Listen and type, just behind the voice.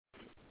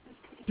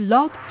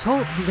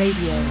Blogtalk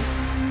Radio.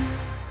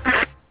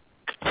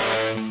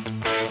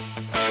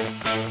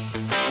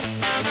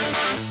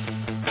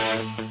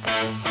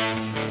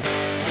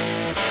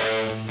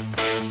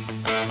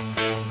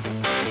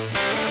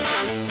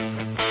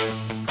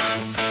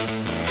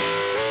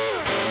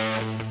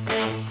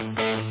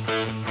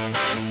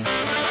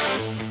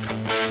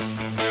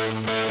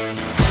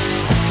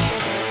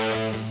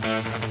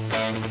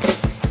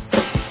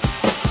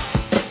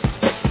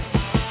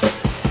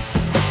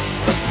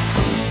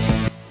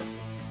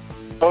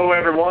 Hello,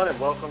 everyone, and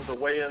welcome to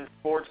Weigh In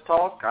Sports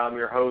Talk. I'm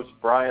your host,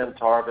 Brian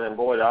Tarvin, and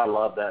boy, I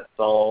love that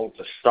song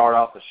to start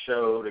off the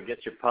show, to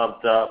get you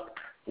pumped up.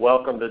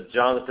 Welcome to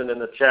Jonathan in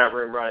the chat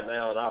room right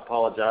now, and I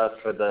apologize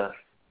for the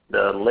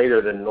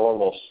later than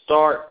normal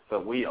start,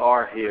 but we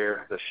are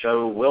here. The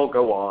show will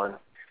go on,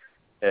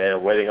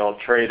 and waiting on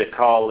Trey to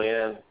call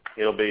in.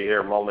 He'll be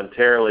here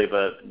momentarily,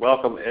 but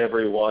welcome,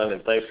 everyone,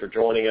 and thanks for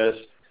joining us.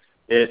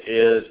 It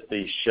is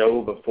the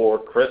show before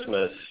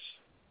Christmas.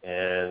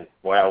 And,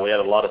 wow, we had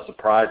a lot of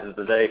surprises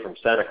today from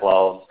Santa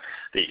Claus.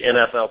 The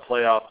NFL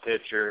playoff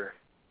picture,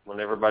 when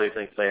everybody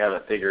thinks they have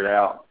it figured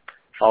out,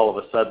 all of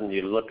a sudden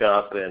you look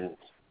up and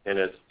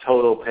it's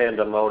total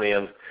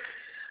pandemonium.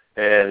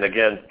 And,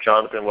 again,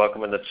 Jonathan,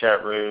 welcome in the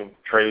chat room.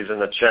 Trey's in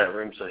the chat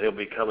room, so he'll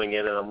be coming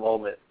in a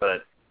moment.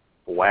 But,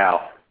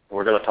 wow,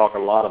 we're going to talk a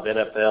lot of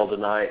NFL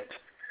tonight.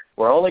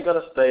 We're only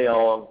going to stay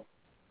on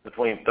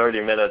between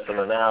 30 minutes and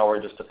an hour.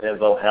 It just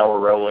depends on how we're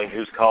rolling,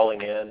 who's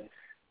calling in.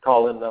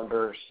 Call-in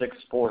number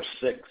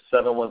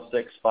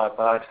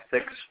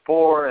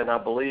 646-716-5564, and I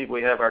believe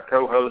we have our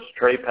co-host,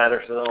 Trey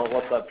Patterson, on.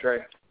 What's up,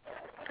 Trey?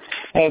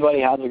 Hey,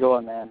 buddy. How's it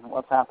going, man?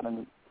 What's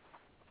happening?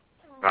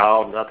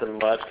 Oh, nothing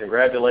much.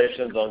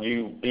 Congratulations on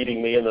you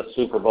beating me in the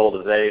Super Bowl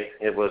today.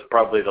 It was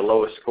probably the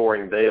lowest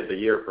scoring day of the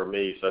year for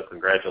me, so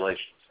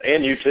congratulations.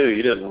 And you, too.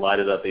 You didn't light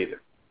it up either.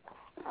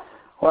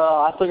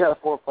 Well, I still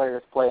got 4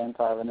 players playing,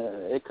 Tarvin.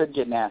 It could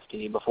get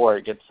nasty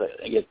before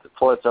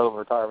before it's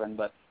over, Tarvin,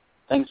 but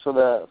thanks for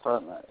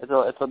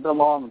it's a bit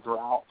long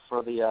drought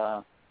for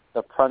the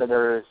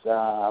Predators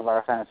of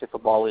our fantasy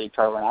football league,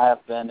 Tarvin. I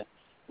have been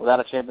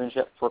without a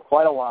championship for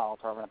quite a while,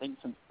 Tarvin. I think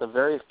since the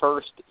very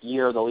first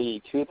year of the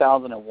league,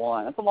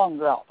 2001. That's a long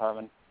drought,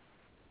 Tarvin.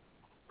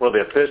 Well,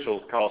 the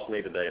officials cost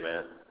me today,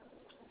 man,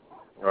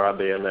 or I'd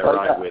be in there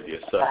right with you.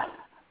 So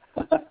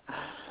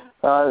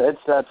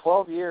it's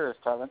 12 years,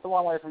 Tarvin. It's a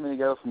long way for me to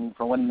go from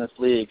winning this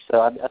league.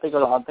 So I think I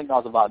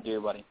was about due,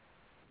 buddy.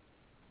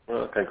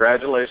 Well,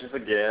 congratulations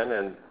again,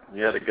 and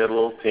you had a good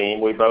little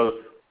team. We both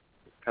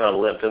kind of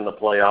limped in the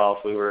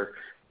playoffs. We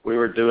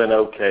were doing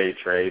okay,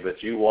 Trey,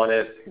 but you won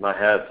it. My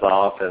hat's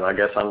off, and I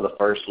guess I'm the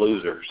first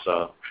loser,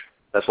 so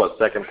that's what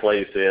second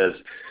place is.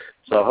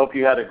 So I hope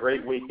you had a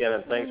great weekend,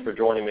 and thanks for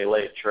joining me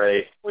late,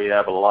 Trey. We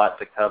have a lot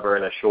to cover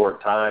in a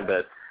short time,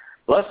 but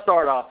let's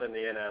start off in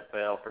the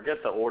NFL.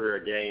 Forget the order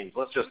of games.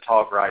 Let's just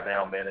talk right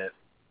now a minute.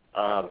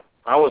 I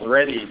was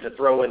ready to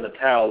throw in the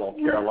towel on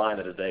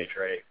Carolina today,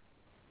 Trey.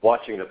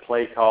 Watching the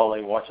play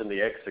calling, watching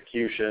the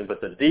execution,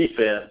 but the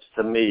defense,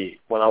 to me,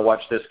 when I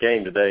watched this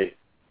game today,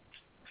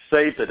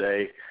 saved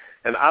today,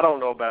 and I don't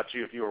know about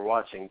you if you were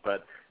watching,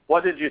 but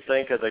what did you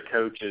think of the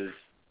coach's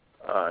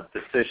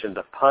decision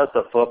to punt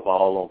the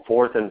football on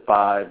 4th and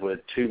 5 with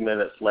 2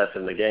 minutes left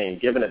in the game,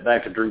 giving it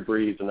back to Drew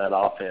Brees and that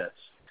offense?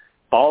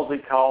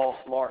 Ballsy call,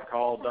 smart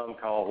call, dumb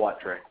call, what,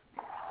 Trey?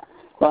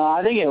 Well,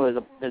 I think it was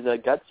a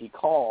gutsy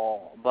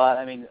call, but,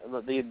 I mean,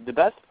 the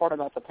best part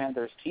about the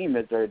Panthers team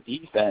is their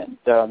defense.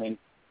 So, I mean,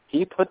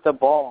 he put the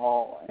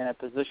ball in a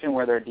position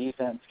where their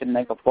defense can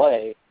make a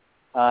play,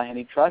 and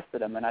he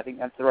trusted them, and I think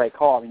that's the right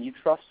call. I mean, you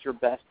trust your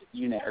best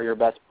unit or your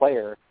best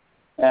player.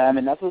 And, I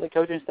mean, that's what the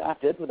coaching staff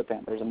did with the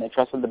Panthers, and they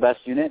trusted the best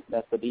unit,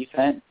 that's the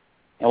defense.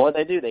 And what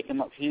they do, they came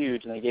up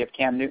huge, and they gave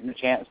Cam Newton a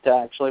chance to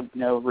actually,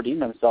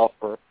 redeem himself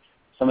for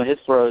some of his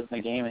throws in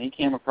the game, and he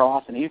came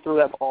across, and he threw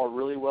that ball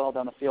really well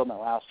down the field in that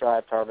last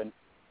drive, Tarvin,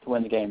 to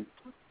win the game.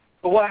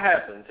 But what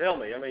happened? Tell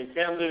me. I mean,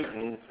 Cam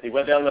Newton, he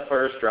went down the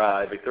first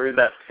drive. He threw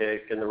that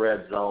pick in the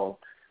red zone.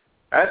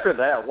 After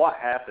that, what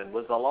happened?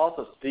 Was the loss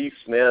of Steve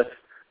Smith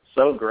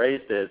so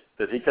great that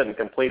he couldn't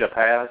complete a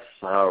pass?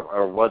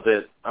 Or was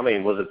it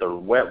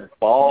the wet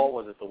ball?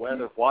 Was it the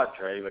weather? What,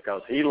 Trey?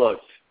 Because he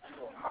looked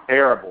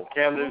terrible.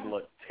 Cam Newton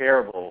looked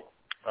terrible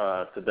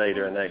today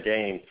during that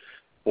game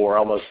for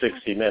almost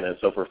 60 minutes.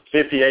 So for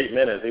 59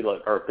 minutes, he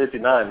looked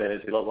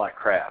like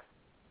crap.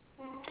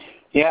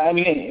 Yeah, I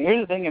mean,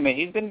 here's the thing. I mean,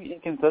 he's been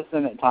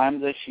inconsistent at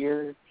times this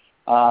year.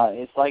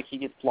 It's like he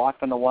gets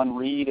blocked on the one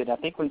read, and I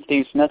think when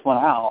Steve Smith went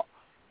out,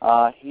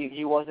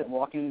 he wasn't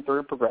walking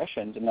through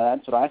progressions, and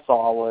that's what I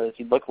saw was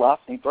he'd look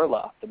left and he'd throw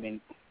left. I mean,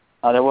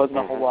 there wasn't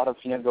a whole lot of,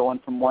 going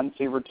from one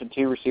receiver to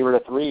two receiver to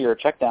three or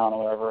check down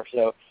or whatever.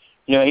 So,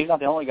 he's not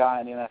the only guy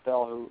in the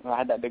NFL who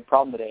had that big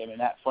problem today. I mean,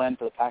 Matt Flynn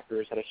for the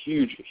Packers had a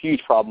huge,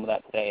 huge problem with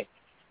that today.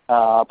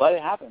 But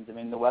it happens. I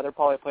mean, the weather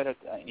probably played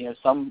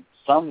some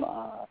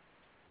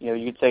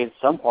you could say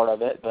some part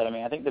of it. But, I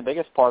mean, I think the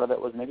biggest part of it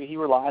was maybe he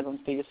relies on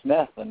Steve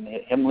Smith, and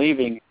him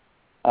leaving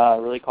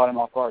really caught him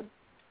off guard.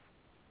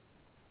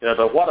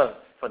 But what a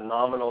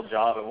phenomenal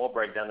job, and we'll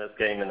break down this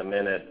game in a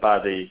minute, by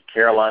the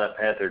Carolina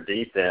Panther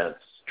defense.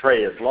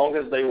 Trey, as long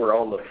as they were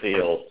on the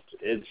field,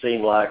 it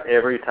seemed like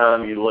every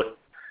time you looked,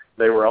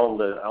 they were on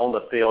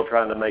the field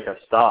trying to make a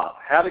stop.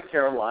 How did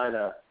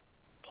Carolina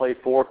play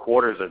 4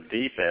 quarters of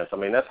defense? I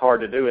mean, that's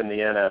hard to do in the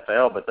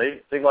NFL, but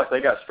they seemed like they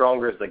got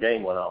stronger as the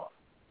game went on.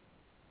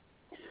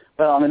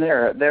 Well, I mean,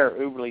 they're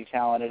uberly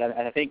talented.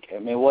 I think,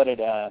 what did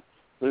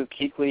Luke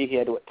Kuechly, he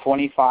had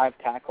 25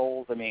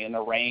 tackles, in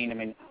the rain. I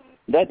mean,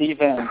 that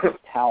defense is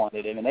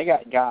talented. I mean, they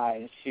got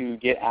guys who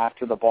get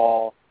after the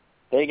ball.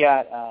 They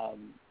got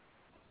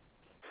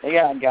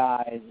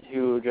guys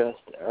who just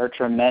are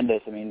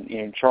tremendous. I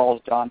mean,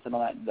 Charles Johnson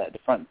on that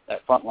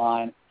front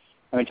line.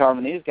 I mean,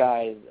 Tarvin, these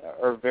guys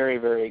are very,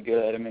 very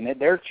good. I mean,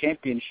 they're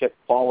championship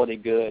quality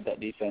good, that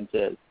defense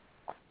is.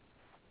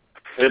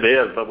 It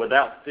is, but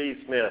without Steve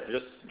Smith,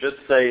 just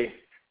say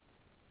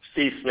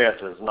Steve Smith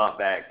is not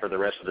back for the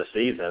rest of the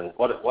season.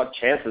 What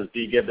chances do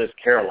you give this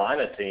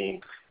Carolina team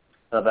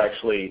of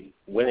actually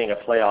winning a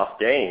playoff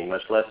game,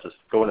 much less just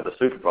going to the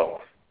Super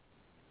Bowl?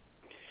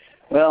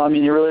 Well, I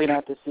mean, you're really going to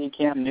have to see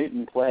Cam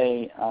Newton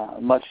play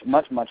much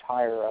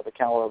higher of a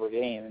caliber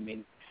game. I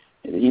mean,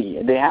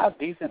 they have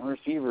decent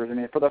receivers. I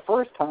mean, for the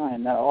first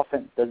time, that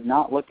offense does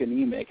not look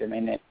anemic. I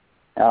mean,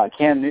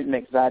 Cam Newton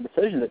makes bad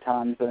decisions at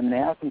times, but they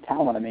have some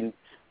talent. I mean,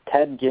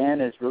 Ted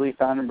Ginn has really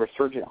found him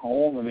resurgent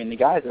home. I mean, the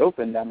guy's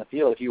open down the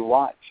field. If you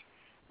watch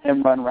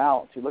him run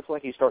routes, he looks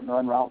like he's starting to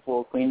run routes a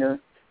little cleaner.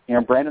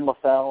 Brandon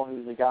LaFell,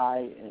 who's a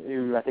guy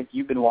who I think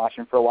you've been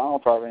watching for a while,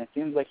 Tarvin, it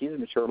seems like he's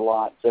matured a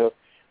lot. So,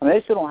 I mean,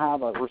 they still don't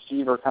have a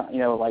receiver,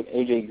 like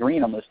A.J.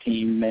 Green on this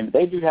team. I mean,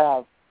 they do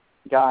have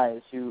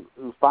guys who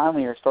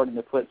finally are starting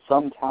to put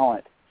some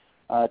talent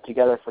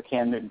together for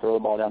Cam Newton to throw the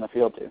ball down the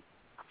field to.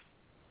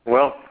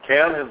 Well,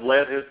 Cam has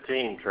led his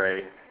team,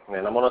 Trey,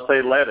 and I'm going to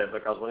say led it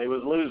because when he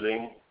was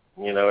losing,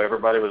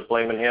 everybody was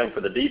blaming him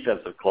for the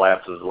defensive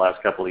collapses the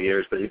last couple of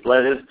years, but he's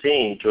led his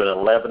team to an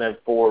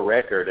 11-4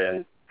 record,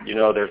 and,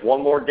 there's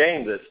one more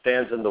game that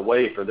stands in the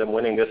way for them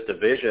winning this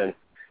division,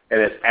 and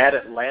it's at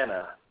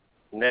Atlanta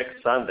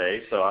next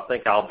Sunday, so I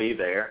think I'll be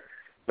there,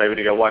 maybe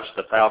to go watch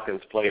the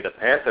Falcons play the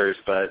Panthers,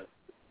 but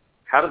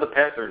how do the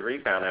Panthers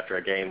rebound after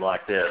a game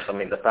like this? I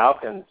mean, the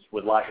Falcons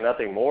would like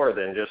nothing more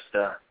than just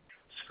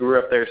screw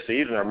up their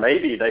season, or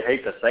maybe they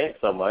hate the Saints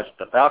so much,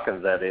 the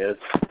Falcons that is,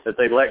 that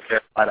they let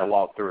Carolina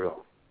walk through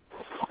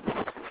them.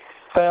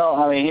 Well,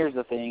 I mean, here's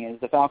the thing, is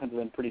the Falcons have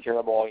been pretty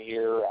terrible all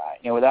year.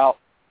 Without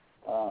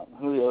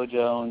Julio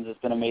Jones, it's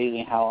been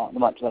amazing how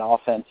much of that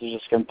offense has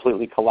just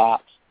completely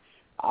collapsed.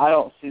 I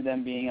don't see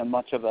them being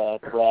much of a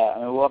threat. I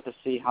mean, we'll have to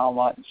see how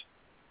much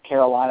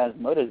Carolina is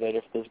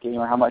motivated for this game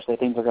or how much they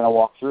think they're going to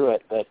walk through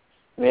it. But,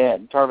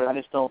 man, Tarvin, I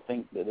just don't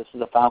think that this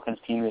is a Falcons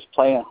team who's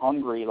playing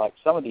hungry like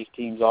some of these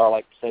teams are,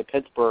 like, say,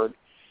 Pittsburgh,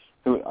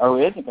 who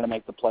isn't going to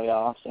make the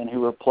playoffs and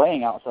who are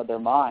playing outside their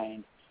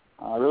mind,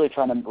 really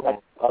trying to break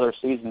other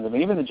seasons. I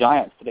mean, even the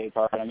Giants today,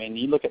 Tarvin, I mean,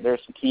 you look at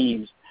there's some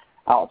teams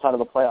outside of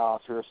the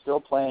playoffs who are still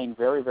playing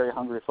very, very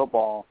hungry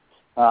football.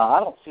 I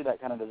don't see that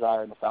kind of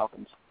desire in the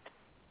Falcons.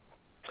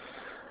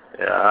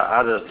 Yeah,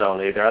 I just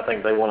don't either. I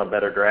think they want a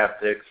better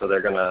draft pick, so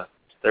they're gonna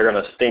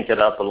stink it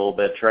up a little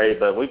bit, Trey.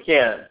 But we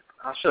can't.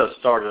 I should have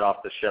started off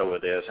the show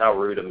with this. How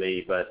rude of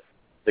me! But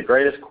the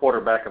greatest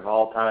quarterback of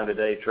all time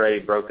today, Trey,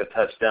 broke a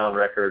touchdown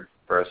record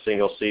for a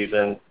single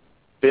season,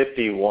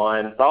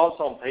 51. Thoughts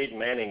on Peyton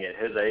Manning at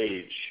his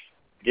age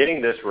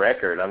getting this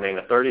record? I mean,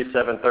 a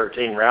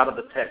 37-13 rout of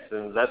the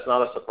Texans. That's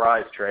not a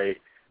surprise, Trey.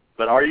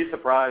 But are you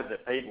surprised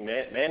that Peyton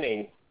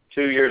Manning,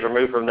 2 years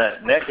removed from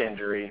that neck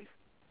injury,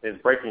 is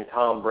breaking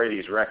Tom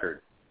Brady's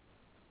record?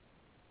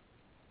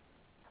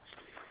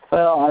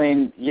 Well, I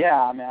mean, yeah,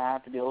 I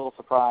have to be a little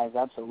surprised,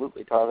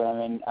 absolutely, Tarvin.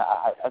 I mean,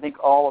 I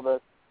think all of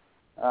us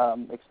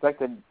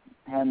expected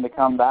him to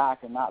come back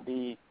and not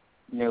be,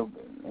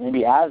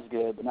 maybe as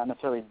good, but not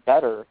necessarily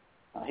better.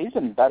 He's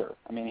been better.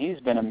 I mean,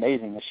 he's been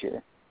amazing this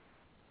year.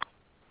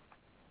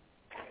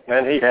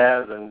 And he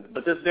has,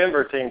 but this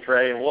Denver team,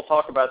 Trey, and we'll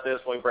talk about this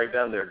when we break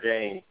down their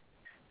game,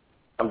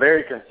 I'm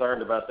very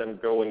concerned about them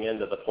going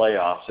into the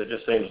playoffs. It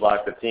just seems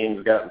like the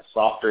team's gotten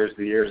softer as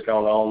the year's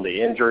gone on.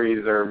 The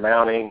injuries are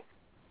mounting.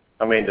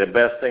 I mean, the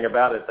best thing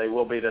about it, they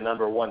will be the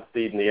number 1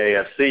 seed in the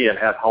AFC and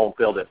have home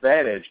field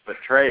advantage. But,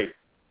 Trey,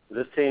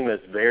 this team is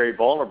very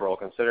vulnerable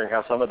considering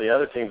how some of the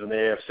other teams in the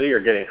AFC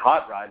are getting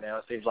hot right now.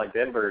 It seems like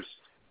Denver's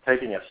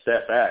taking a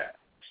step back.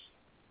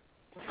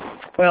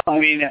 Well, I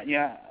mean,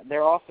 yeah,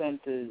 their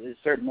offense is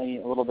certainly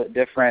a little bit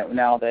different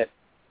now that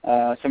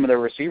some of their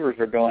receivers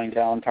are going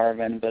down,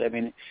 Tarvin. But, I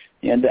mean,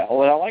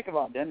 what I like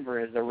about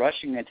Denver is the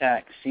rushing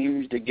attack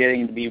seems to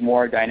be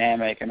more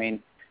dynamic. I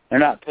mean, they're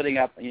not putting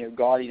up,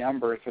 gaudy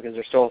numbers because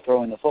they're still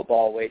throwing the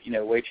football way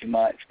too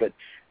much. But,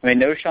 I mean,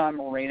 Noshawn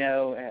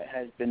Moreno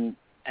has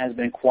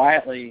been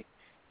quietly,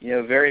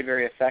 very,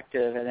 very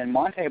effective. And then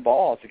Monte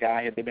Ball is a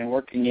guy who they've been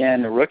working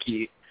in, the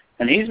rookie,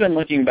 and he's been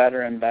looking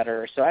better and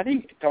better. So I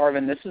think,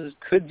 Tarvin, this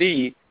could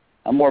be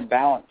a more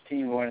balanced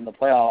team going in the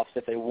playoffs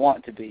if they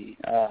want to be.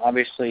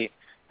 Obviously,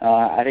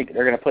 I think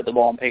they're going to put the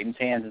ball in Peyton's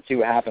hands and see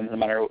what happens no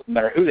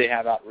matter who they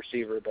have out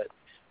receiver. But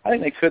I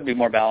think they could be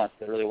more balanced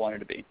than they really wanted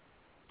to be.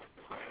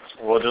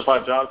 Well, just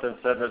like Jonathan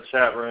said in the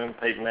chat room,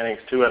 Peyton Manning's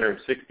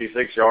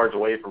 266 yards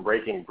away from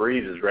breaking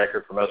Breeze's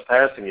record for most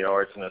passing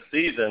yards in a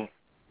season.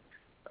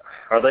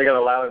 Are they going to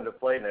allow him to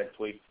play next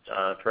week,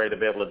 Trey, to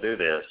be able to do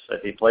this?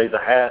 If he plays a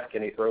half,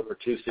 can he throw for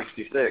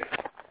 266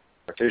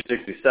 or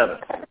 267?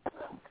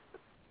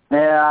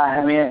 Yeah,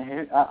 I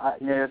mean,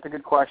 it's a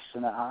good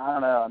question. I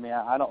don't know. I mean,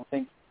 I don't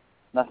think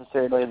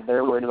necessarily that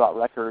they're worried about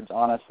records,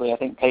 honestly. I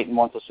think Peyton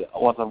wants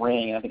a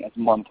ring, and I think that's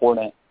more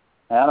important.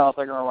 And I don't know if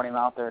they're going to run him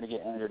out there to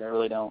get injured. I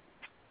really don't.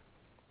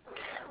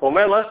 Well,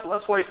 man,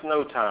 let's waste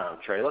no time,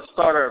 Trey. Let's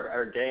start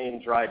our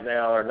games right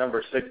now. Our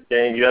number 6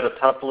 game. You had a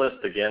tough list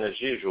again, as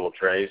usual,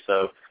 Trey.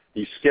 So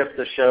you skipped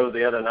the show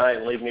the other night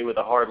and leave me with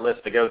a hard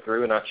list to go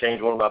through, and I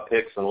changed one of my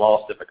picks and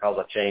lost it because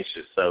I changed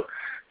it. So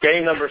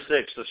game number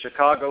 6, the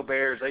Chicago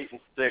Bears,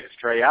 8-6,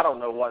 Trey. I don't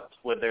know what's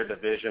with their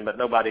division, but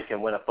nobody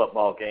can win a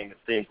football game, it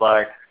seems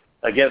like,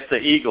 against the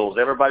Eagles.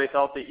 Everybody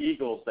thought the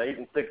Eagles,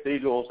 the 8-6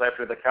 Eagles,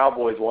 after the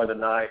Cowboys won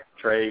tonight,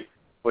 Trey,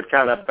 would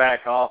kind of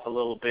back off a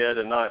little bit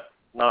and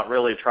not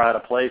really try to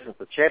play, since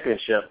the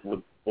championship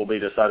will be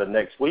decided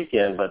next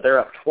weekend. But they're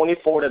up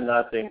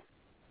 24-0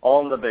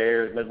 on the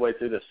Bears midway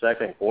through the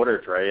second quarter,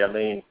 Trey. I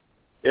mean,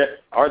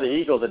 are the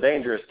Eagles a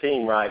dangerous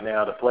team right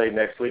now to play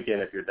next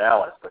weekend if you're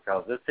Dallas?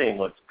 Because this team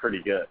looks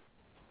pretty good.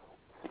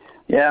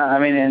 Yeah, I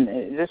mean, and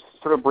it just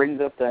sort of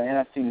brings up the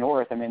NFC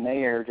North. I mean,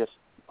 they are just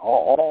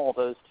all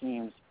those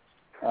teams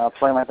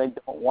playing like they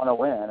don't want to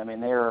win. I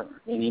mean,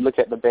 and you look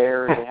at the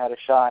Bears, they had a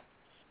shot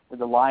with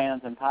the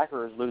Lions and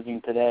Packers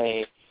losing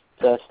today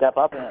to step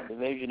up in that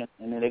division,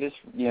 and they just,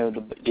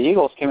 the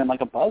Eagles came in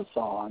like a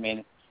buzzsaw. I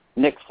mean,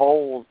 Nick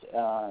Foles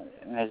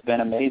has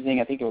been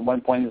amazing. I think at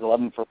one point he was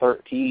 11 for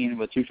 13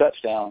 with 2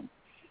 touchdowns.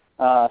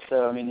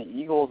 So, I mean, the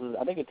Eagles is,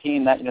 I think, a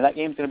team that, that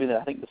game's going to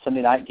be, the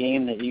Sunday night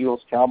game, the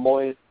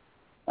Eagles-Cowboys.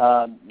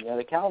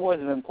 The Cowboys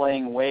have been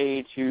playing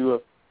way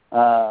too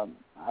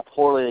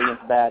poorly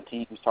against bad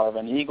teams,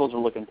 Tarvin. The Eagles are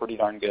looking pretty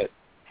darn good.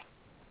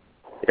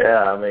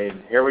 Yeah, I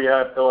mean, here we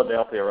have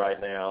Philadelphia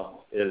right now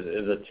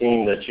is a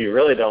team that you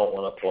really don't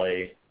want to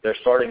play. They're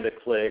starting to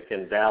click,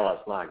 and Dallas,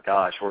 my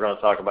gosh, we're going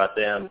to talk about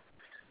them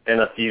in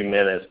a few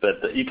minutes.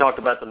 But you talked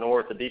about the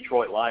North, the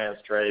Detroit Lions,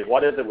 Trey.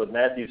 What is it with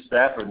Matthew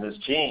Stafford and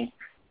his team?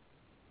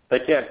 They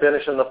can't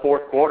finish in the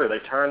fourth quarter.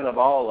 They turn the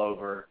ball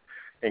over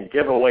and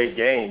give away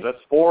games. That's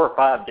 4 or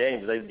 5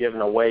 games they've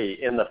given away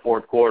in the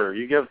fourth quarter.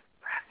 You give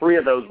 3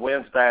 of those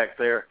wins back,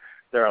 they're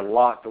a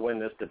lock to win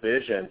this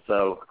division.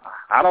 So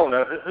I don't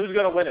know. Who's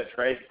going to win it,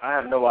 Trey? I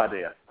have no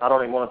idea. I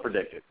don't even want to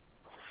predict it.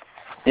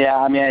 Yeah,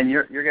 I mean,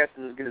 your guess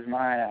is as good as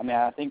mine. I mean,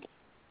 I think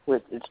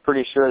it's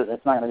pretty sure that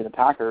it's not going to be the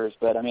Packers.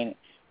 But, I mean,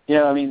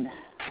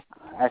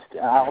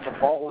 I'll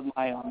default with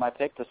my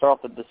pick to start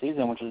off the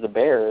season, which is the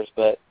Bears.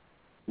 But,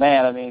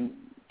 man, I mean,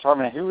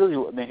 Tarvin, who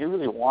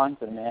really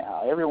wants it, man?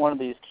 Every one of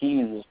these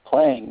teams is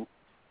playing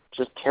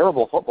just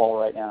terrible football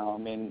right now.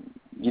 I mean,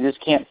 you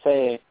just can't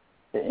say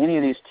that any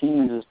of these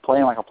teams is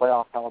playing like a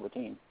playoff caliber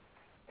team.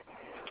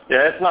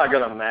 Yeah, it's not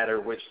going to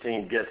matter which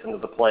team gets into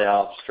the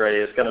playoffs,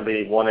 Trey. It's going to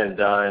be one and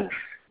done.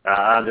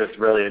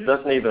 It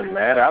doesn't even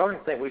matter. I don't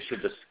even think we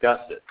should discuss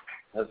it.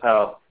 That's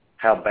how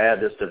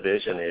bad this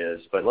division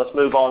is. But let's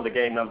move on to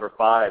game number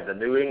 5, the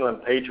New England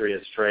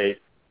Patriots, Trey.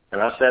 And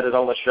I said it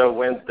on the show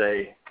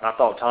Wednesday. I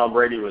thought Tom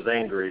Brady was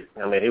angry.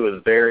 I mean, he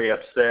was very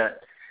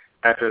upset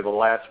after the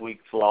last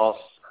week's loss.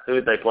 Who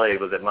did they play?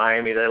 Was it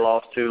Miami they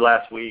lost to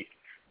last week?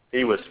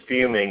 He was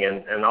fuming,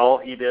 and all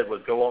he did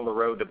was go on the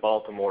road to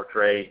Baltimore,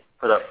 Trey,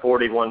 put up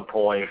 41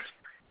 points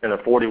in a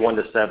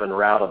 41-7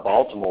 rout of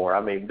Baltimore.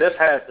 I mean, this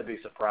has to be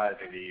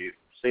surprising to you,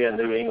 seeing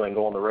New England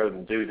go on the road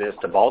and do this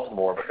to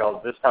Baltimore,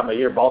 because this time of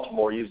year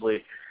Baltimore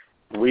usually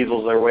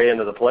weasels their way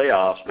into the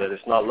playoffs, but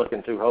it's not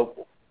looking too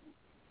hopeful.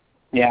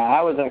 Yeah,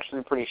 I was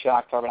actually pretty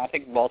shocked, Tarvin. I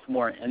think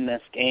Baltimore in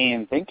this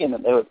game, thinking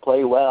that they would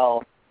play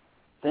well,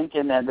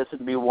 thinking that this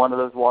would be one of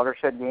those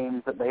watershed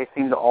games that they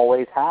seem to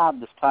always have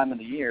this time of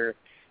the year.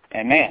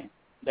 And, man,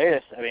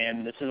 this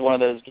is one of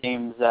those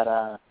games that,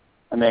 a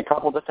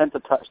couple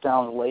defensive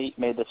touchdowns late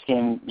made this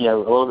game, a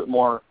little bit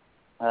more,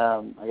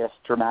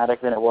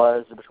 dramatic than it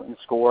was between the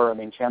score. I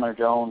mean, Chandler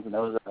Jones, and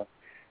there was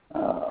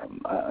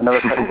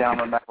another touchdown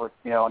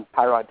on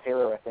Tyrod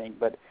Taylor, I think.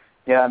 But,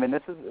 yeah, I mean,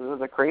 it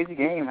was a crazy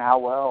game how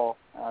well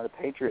the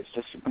Patriots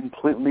just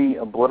completely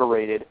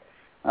obliterated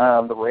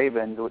the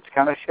Ravens, which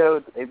kind of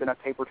showed that they've been a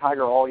paper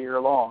tiger all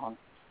year long,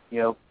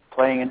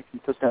 playing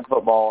inconsistent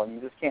football, and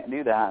you just can't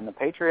do that. And the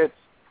Patriots,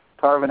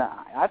 Tarvin,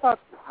 I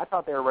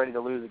thought they were ready to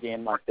lose a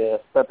game like this.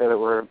 I thought they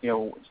were,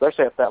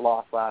 especially after that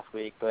loss last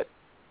week. But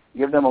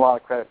give them a lot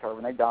of credit,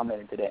 Tarvin. They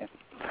dominated today.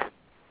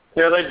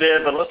 Yeah, they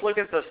did. But let's look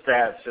at the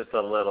stats just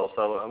a little.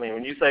 So, I mean,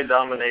 when you say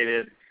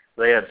dominated,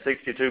 they had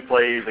 62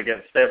 plays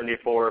against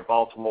 74 at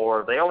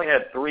Baltimore. They only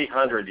had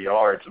 300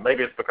 yards.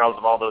 Maybe it's because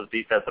of all those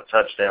defensive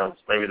touchdowns.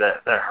 Maybe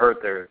that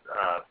hurt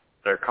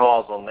their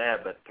cause on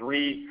that. But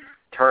 4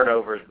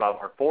 turnovers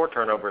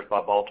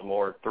by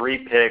Baltimore, 3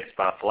 picks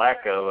by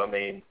Flacco. I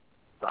mean,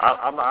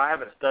 I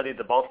haven't studied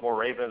the Baltimore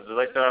Ravens. Do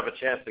they still have a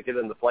chance to get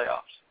in the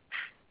playoffs?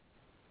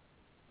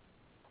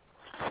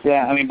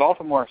 Yeah, I mean,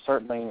 Baltimore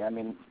certainly, I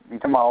mean, you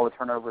talk about all the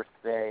turnovers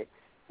today.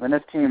 I mean,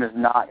 this team is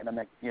not going to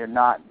make,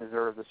 not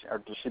deserve this, or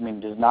does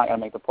not going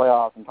to make the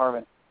playoffs. And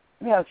Tarvin,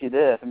 let me ask you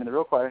this. I mean, the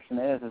real question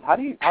is how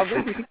good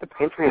do you think the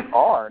Patriots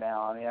are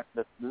now? I mean,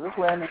 does this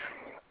win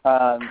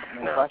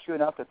impress you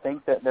enough to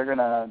think that they're going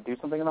to do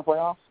something in the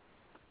playoffs?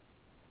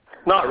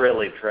 Not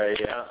really, Trey.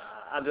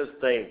 I just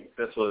think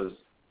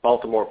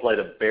Baltimore played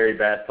a very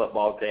bad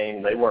football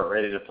game. They weren't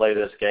ready to play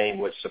this game,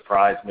 which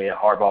surprised me. A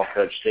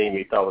Harbaugh-coached team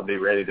you thought would be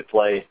ready to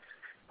play.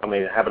 I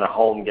mean, having a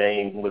home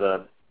game with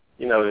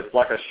it's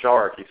like a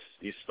shark.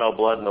 You smell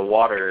blood in the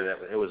water.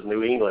 It was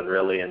New England,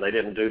 really, and they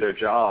didn't do their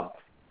job.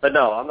 But,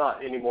 no, I'm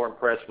not any more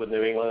impressed with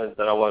New England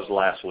than I was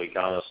last week,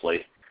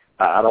 honestly.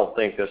 I don't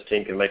think this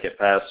team can make it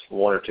past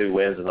 1 or 2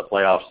 wins in the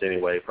playoffs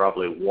anyway.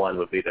 Probably 1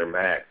 would be their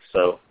max.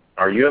 So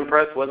are you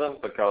impressed with them?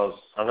 Because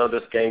I know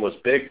this game was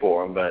big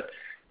for them, but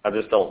I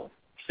just don't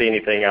see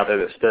anything out there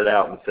that stood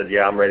out and said,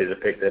 yeah, I'm ready to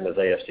pick them as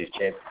AFC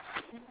champions.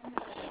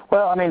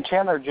 Well, I mean,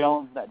 Chandler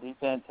Jones and that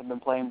defense have been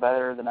playing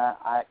better than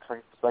I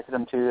expected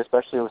them to,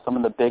 especially with some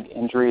of the big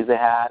injuries they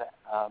had,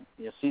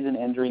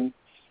 season-ending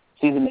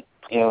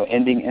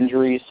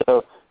injuries.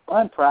 So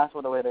I'm impressed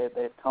with the way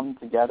they've come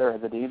together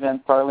as a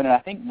defense, Tarvin, and I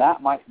think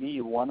that might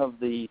be one of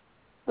the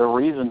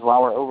reasons why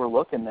we're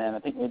overlooking them. I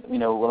think,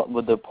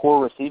 with the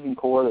poor receiving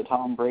core that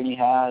Tom Brady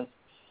has,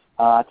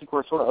 I think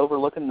we're sort of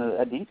overlooking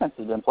the defense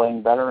has been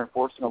playing better and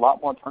forcing a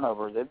lot more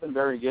turnovers. They've been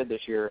very good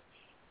this year.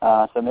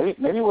 So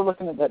maybe we're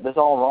looking at this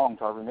all wrong,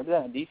 Tarvin. Maybe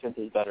that defense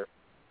is better.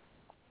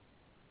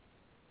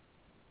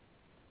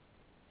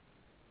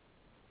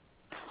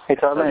 Hey,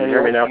 Tarvin, can you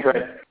hear me now,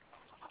 Trey?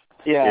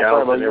 Yeah,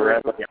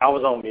 I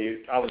was on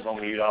mute.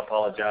 I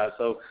apologize.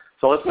 So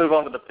let's move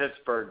on to the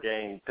Pittsburgh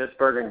game.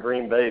 Pittsburgh and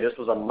Green Bay. This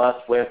was a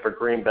must-win for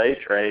Green Bay,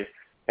 Trey,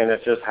 and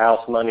it's just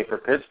house money for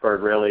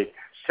Pittsburgh, really.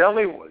 Tell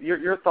me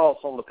your thoughts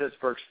on the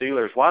Pittsburgh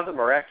Steelers. Why the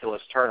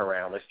miraculous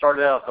turnaround? They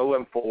started out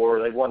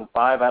 0-4. They won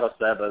 5 out of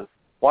 7.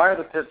 Why are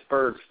the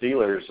Pittsburgh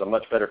Steelers a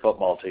much better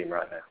football team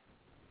right now?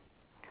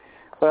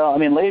 Well, I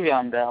mean,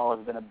 Le'Veon Bell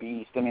has been a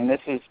beast. I mean,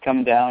 this has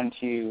come down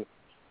to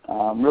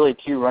really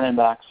 2 running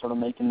backs sort of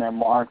making their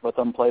mark. Both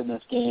of them played in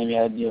this game. You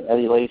had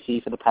Eddie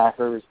Lacy for the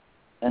Packers,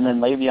 and then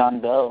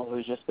Le'Veon Bell,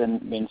 who's just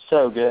been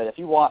so good. If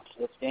you watch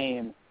this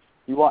game,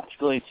 you watch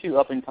really 2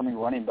 up-and-coming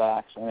running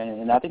backs. I mean,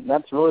 and I think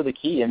that's really the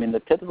key. I mean, the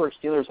Pittsburgh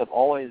Steelers have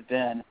always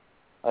been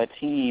a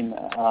team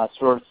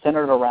sort of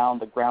centered around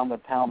the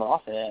ground-and-pound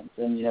offense,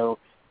 and,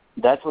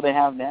 that's what they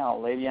have now.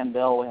 Le'Veon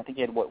Bell, I think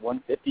he had,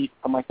 150,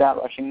 something like that,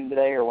 rushing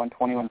today, or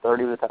 120,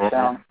 130 with a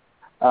touchdown.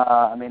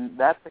 I mean,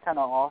 that's the kind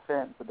of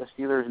offense that the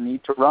Steelers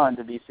need to run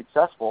to be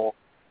successful,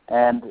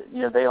 and,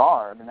 they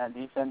are. I mean, that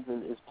defense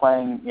is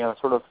playing,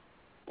 sort of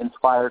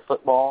inspired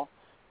football.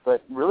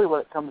 But really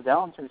what it comes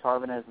down to,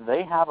 Tarvin, is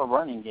they have a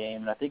running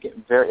game, and I think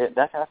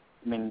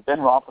Ben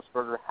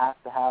Roethlisberger has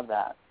to have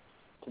that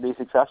to be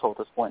successful at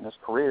this point in his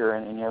career,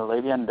 and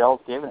Le'Veon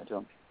Bell's giving it to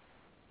him.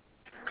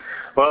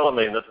 Well, I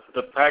mean,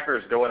 the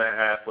Packers go in at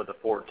half with a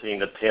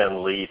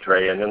 14-10 lead,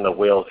 Trey, and then the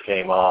wheels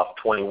came off,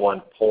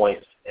 21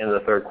 points in the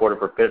third quarter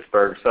for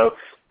Pittsburgh. So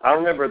I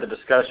remember the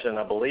discussion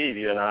I believe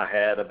you and I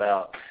had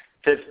about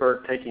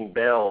Pittsburgh taking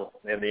Bell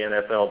in the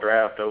NFL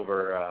draft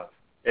over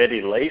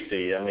Eddie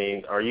Lacy. I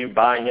mean, are you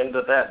buying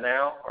into that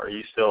now, or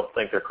you still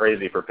think they're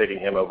crazy for picking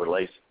him over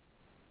Lacy?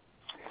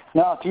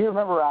 No, if you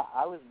remember,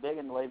 I was big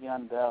into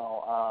Le'Veon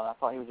Bell. I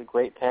thought he was a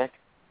great pick.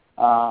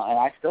 And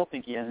I still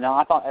think he is. Now,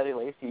 I thought Eddie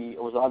Lacy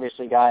was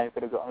obviously a guy who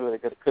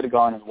could have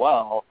gone as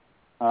well,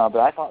 but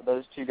I thought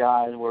those 2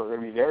 guys were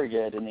going to be very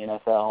good in the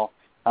NFL,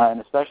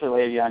 and especially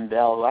Le'Veon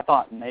Bell, who I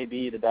thought may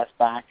be the best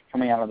back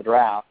coming out of the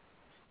draft.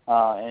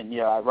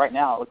 Right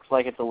now it looks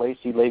like it's a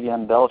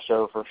Le'Veon Bell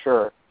show for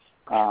sure,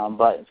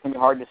 but it's going to be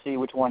hard to see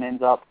which one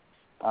ends up,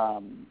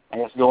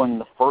 going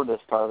the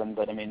furthest, Tarvin.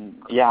 But, I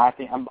mean, yeah, I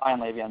think I'm buying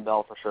Le'Veon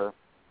Bell for sure.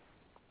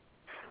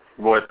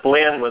 Boy,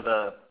 Flynn with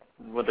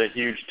a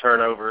huge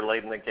turnover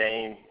late in the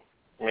game.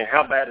 I mean,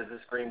 how bad is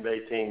this Green Bay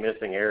team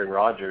missing Aaron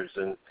Rodgers?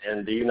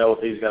 And do you know if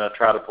he's going to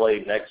try to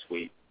play next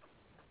week?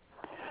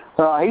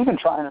 Well, he's been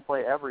trying to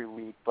play every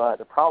week, but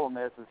the problem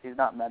is he's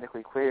not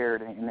medically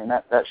cleared, and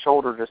that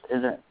shoulder just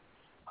isn't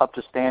up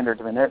to standards.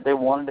 I mean, they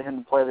wanted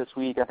him to play this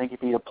week. I think if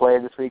he had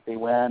played this week, they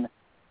win.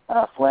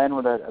 Flynn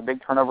with a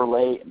big turnover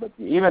late, but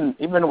even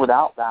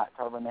without that,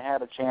 Tarvin, they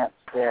had a chance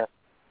to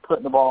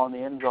put the ball in the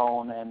end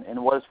zone.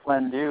 And what does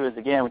Flynn do? Is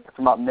again, we talked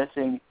about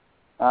missing.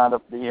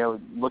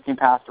 Looking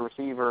past the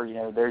receiver,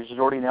 there's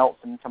Jordy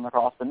Nelson coming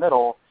across the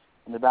middle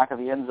in the back of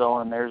the end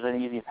zone, and there's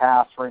an easy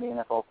pass for any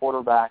NFL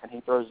quarterback, and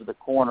he throws to the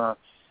corner,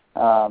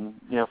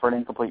 for an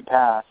incomplete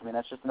pass. I mean,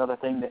 that's just another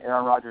thing that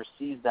Aaron Rodgers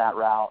sees that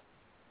route.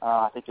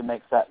 I think it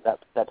makes that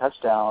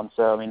touchdown.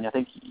 So, I mean, I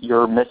think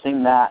you're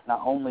missing that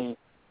not only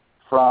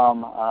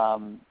from,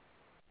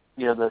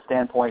 the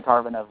standpoint,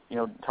 Tarvin, of,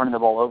 turning the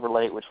ball over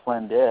late, which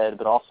Flynn did,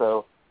 but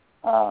also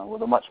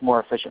with a much more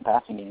efficient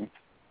passing game.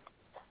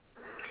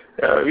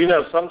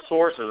 Some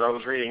sources, I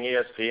was reading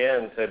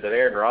ESPN, said that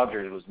Aaron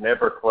Rodgers was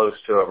never close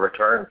to a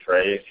return,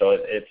 Trey. So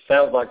it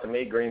sounds like to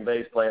me Green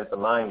Bay's playing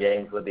some mind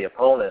games with the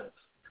opponents.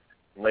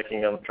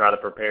 making them try to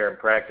prepare and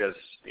practice,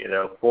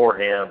 for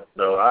him.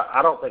 Though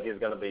I don't think he's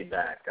going to be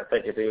back. I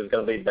think if he was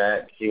going to be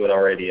back, he would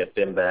already have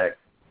been back.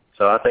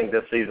 So I think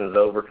this season's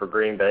over for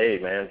Green Bay,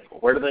 man.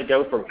 Where do they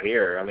go from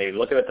here? I mean,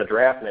 looking at the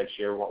draft next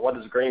year, what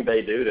does Green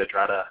Bay do to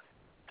try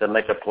to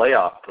make a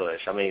playoff push?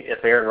 I mean,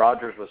 if Aaron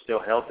Rodgers was still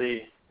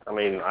healthy, I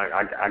mean,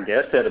 I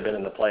guess they'd have been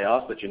in the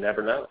playoffs, but you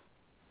never know.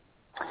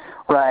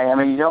 Right. I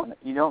mean,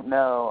 you don't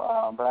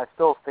know, but I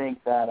still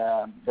think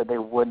that they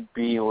would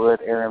be with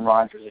Aaron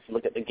Rodgers. If you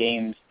look at the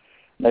games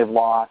they've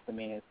lost, I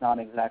mean, it's not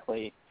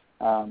exactly,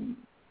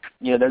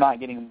 they're not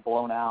getting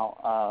blown out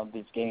of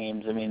these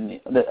games. I mean,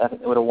 I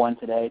think they would have won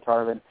today,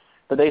 Tarvin,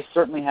 but they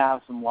certainly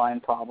have some line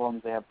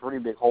problems. They have pretty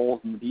big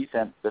holes in the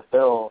defense to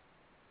fill.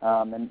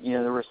 And,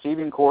 the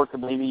receiving corps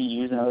could maybe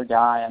use another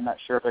guy. I'm not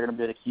sure if they're going to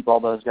be able to keep all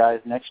those guys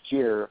next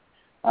year.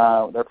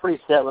 They're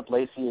pretty set with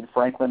Lacey and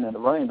Franklin and the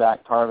running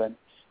back, Tarvin.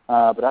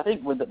 But I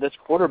think with this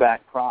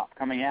quarterback prop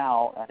coming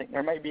out, I think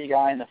there might be a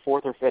guy in the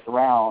 4th or 5th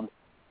round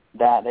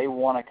that they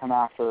want to come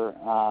after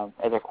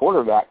as a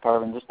quarterback,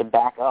 Tarvin, just to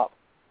back up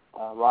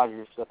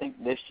Rodgers. So I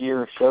think this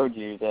year showed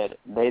you that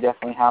they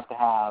definitely have to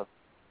have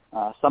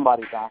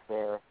somebody back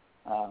there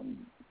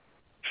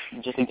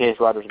just in case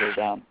Rodgers goes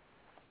down.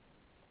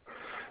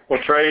 Well,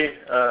 Trey,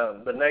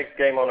 the next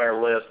game on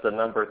our list, the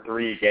number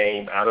 3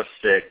 game out of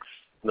 6,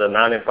 the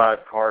 9-5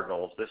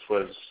 Cardinals. This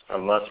was a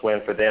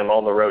must-win for them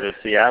on the road at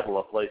Seattle,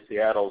 a place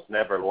Seattle's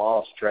never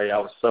lost. Trey, I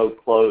was so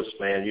close,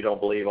 man. You don't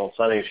believe on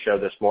Sunday's show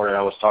this morning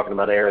I was talking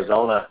about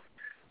Arizona,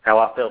 how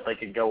I felt they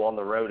could go on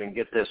the road and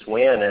get this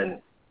win, and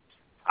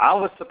I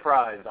was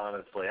surprised,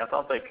 honestly. I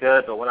thought they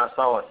could, but when I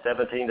saw a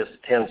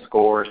 17-10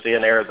 score,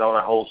 seeing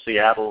Arizona hold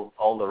Seattle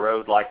on the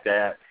road like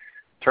that,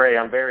 Trey,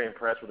 I'm very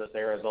impressed with this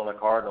Arizona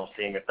Cardinals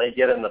team. If they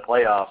get in the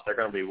playoffs, they're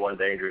going to be one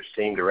dangerous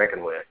team to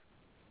reckon with.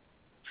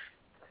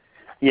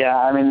 Yeah,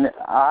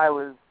 I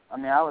was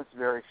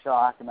very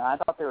shocked. I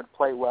thought they would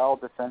play well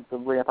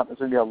defensively. I thought this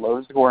would be a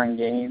low-scoring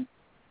game,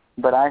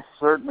 but I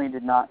certainly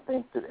did not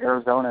think that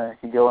Arizona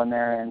could go in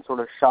there and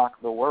sort of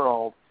shock the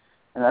world,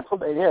 and that's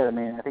what they did.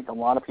 I think a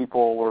lot of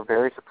people were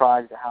very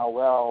surprised at how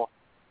well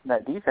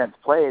that defense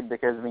played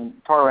because,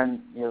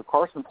 Tarvin,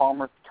 Carson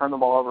Palmer turned the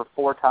ball over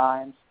 4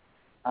 times.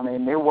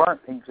 They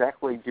weren't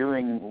exactly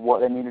doing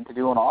what they needed to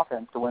do on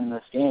offense to win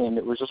this game.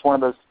 It was just one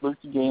of those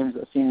fluky games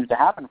that seems to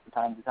happen from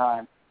time to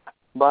time.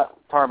 But,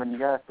 Tarvin, you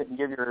got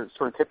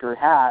to tip your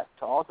hat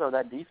to also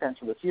that defense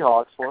for the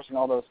Seahawks forcing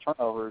all those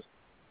turnovers.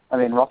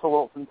 Russell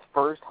Wilson's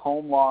first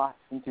home loss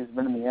since he's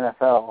been in the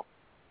NFL.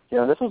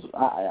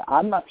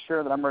 I'm not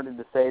sure that I'm ready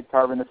to say,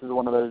 Tarvin, this is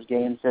one of those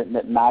games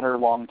that matter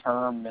long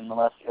term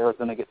unless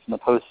Arizona gets in the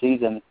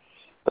postseason.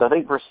 But I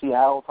think for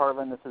Seattle,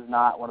 Tarvin, this is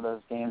not one of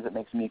those games that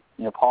makes me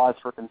pause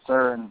for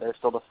concern. They're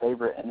still the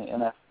favorite in the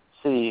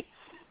NFC.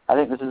 I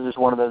think this is just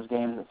one of those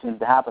games that seems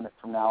to happen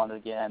from now and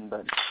again.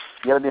 But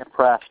you got to be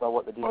impressed by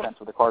what the defense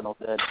of the Cardinals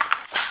did.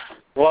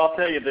 Well, I'll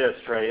tell you this,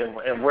 Trey,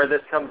 and where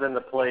this comes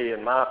into play,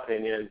 in my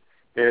opinion,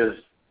 is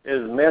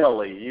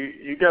mentally.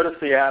 You go to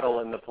Seattle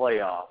in the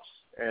playoffs,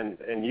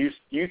 and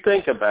you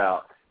think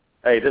about,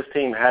 hey, this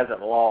team hasn't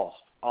lost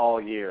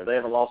all year. They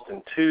haven't lost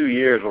in 2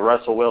 years with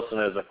Russell Wilson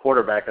as a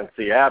quarterback in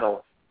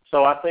Seattle.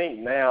 So I think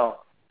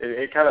now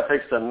it kind of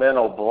takes the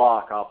mental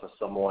block off of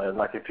someone.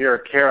 Like if you're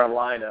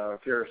Carolina or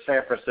if you're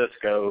San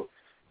Francisco,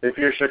 if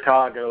you're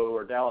Chicago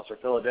or Dallas or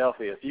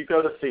Philadelphia, if you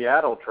go to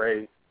Seattle,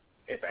 Trey,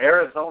 if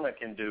Arizona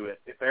can do it,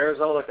 if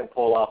Arizona can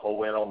pull off a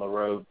win on the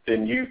road,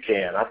 then you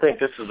can. I think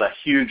this is a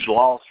huge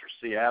loss for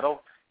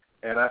Seattle,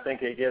 and I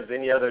think it gives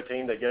any other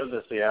team that goes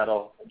to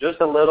Seattle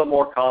just a little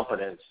more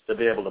confidence to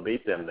be able to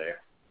beat them there.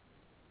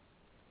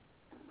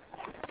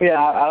 Yeah,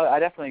 I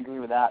definitely agree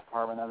with that,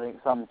 Tarvin. I think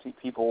some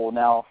people will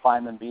now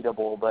find them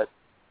beatable, but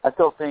I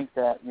still think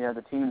that,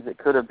 the teams that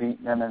could have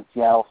beaten them in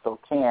Seattle still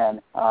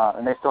can,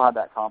 and they still have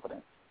that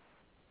confidence.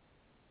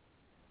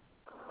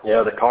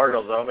 Yeah, the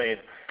Cardinals,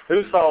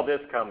 who saw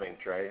this coming,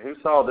 Trey? Who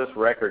saw this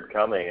record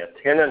coming?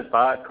 A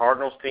 10-5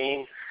 Cardinals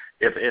team,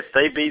 if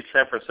they beat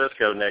San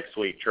Francisco next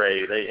week,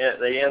 Trey,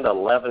 they end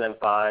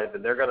 11-5,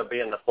 and they're going to be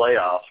in the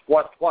playoffs.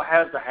 What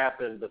has to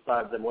happen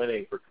besides them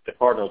winning for the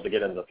Cardinals to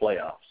get into the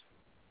playoffs?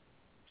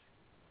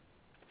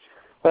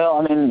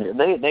 Well,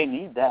 they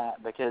need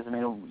that because,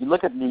 you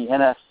look at the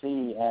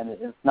NFC, and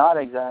it's not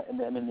exact.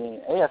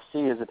 The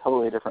AFC is a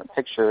totally different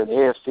picture. The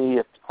AFC,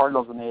 if the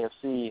Cardinals in the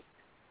AFC,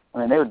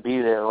 they would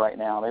be there right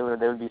now. They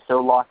would be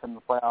so locked in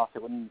the playoffs,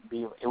 it wouldn't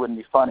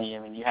be funny.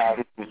 You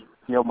have,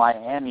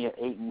 Miami at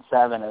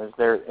 8-7 as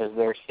their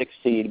 6th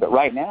seed, but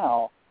right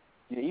now,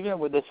 even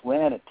with this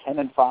win at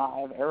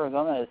 10-5,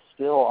 Arizona is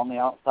still on the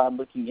outside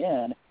looking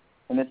in,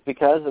 and it's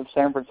because of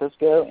San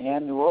Francisco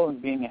and New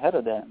Orleans being ahead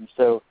of them.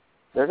 So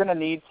they're going to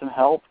need some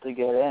help to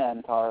get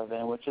in,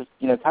 Tarvin, which is,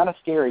 kind of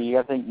scary. You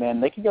got to think,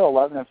 man, they could go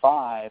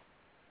 11-5,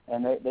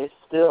 and they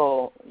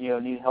still,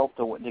 need help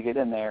to get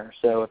in there.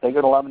 So if they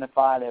go to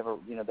 11-5, they have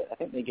I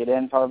think they get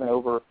in, Tarvin,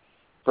 over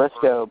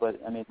Frisco.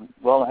 But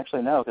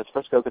actually no, because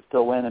Frisco could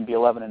still win and be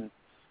 11-4,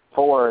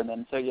 and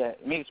then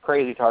it's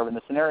crazy, Tarvin.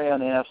 The scenario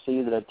in the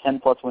NFC that a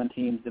 10+ win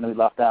team is going to be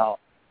left out.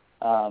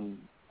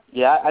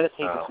 Yeah, I just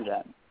hate to see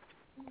that.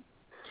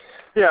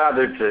 Yeah, I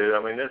do too.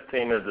 I mean, this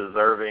team is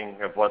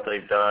deserving of what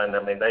they've done.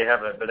 I mean, they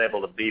haven't been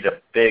able to beat a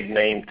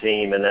big-name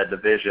team in that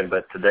division,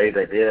 but today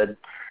they did,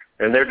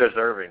 and they're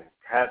deserving.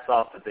 Hats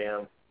off to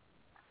them.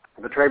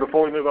 But, Trey,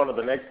 before we move on to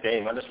the next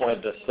game, I just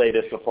wanted to say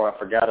this before I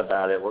forgot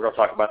about it. We're going to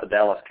talk about the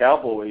Dallas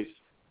Cowboys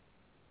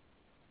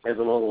as a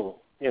little,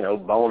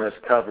 bonus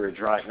coverage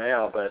right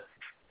now. But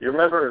you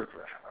remember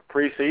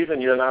preseason,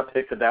 you and I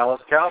picked the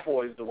Dallas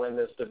Cowboys to win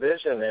this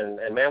division,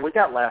 and man, we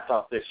got laughed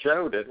off this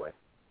show, didn't we?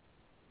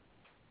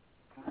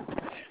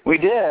 We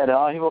did.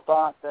 People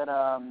thought that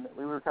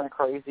we were kind of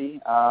crazy,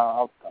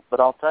 but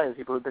I'll tell you,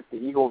 people who picked the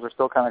Eagles are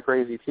still kind of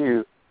crazy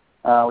too.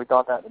 We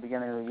thought that at the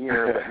beginning of the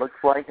year, but it looks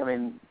like,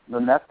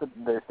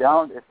 it's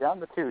down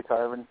to 2,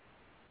 Tarvin.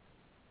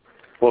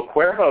 Well,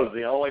 Cuervo's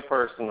the only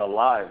person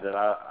alive that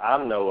I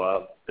know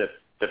of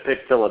that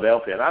picked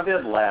Philadelphia, and I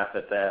did laugh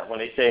at that when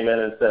he came in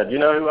and said, you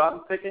know who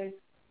I'm picking?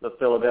 The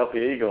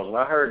Philadelphia Eagles, and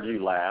I heard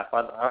you laugh.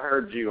 I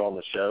heard you on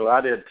the show.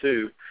 I did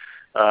too.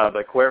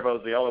 But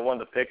Cuervo's the only one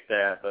to pick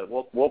that. But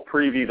we'll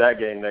preview that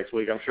game next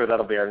week. I'm sure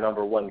that'll be our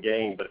number one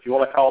game. But if you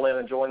want to call in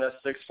and join us,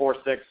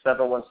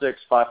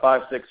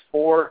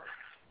 646-716-5564.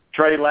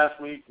 Trey,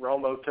 last week,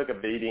 Romo took a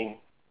beating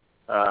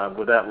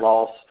with that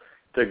loss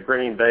to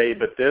Green Bay.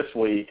 But this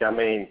week, I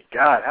mean,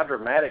 God, how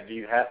dramatic do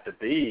you have to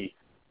be?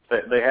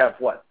 They have,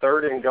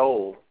 3rd and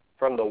goal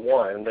from the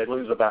 1. They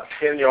lose about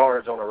 10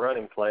 yards on a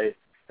running play.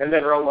 And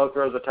then Romo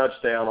throws a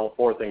touchdown on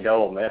 4th and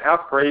goal, man. How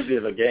crazy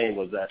of a game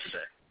was that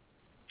today?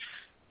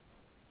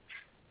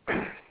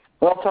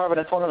 Well, Tarvin,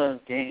 it's one of those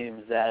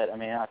games that,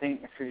 I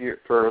think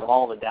for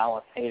all the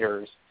Dallas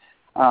haters,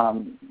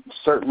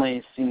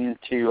 certainly seem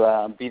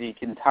to be the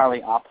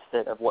entirely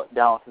opposite of what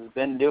Dallas has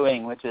been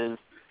doing, which is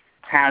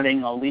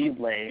having a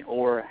lead late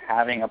or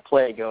having a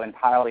play go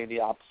entirely the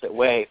opposite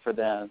way for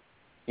them.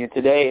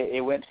 Today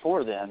it went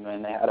for them,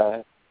 and they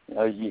had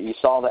you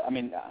saw that.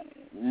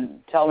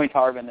 Tell me,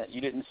 Tarvin, that you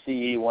didn't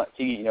see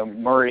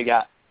Murray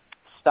got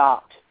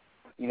stopped,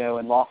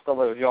 and lost all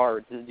those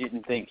yards. You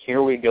didn't think,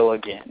 here we go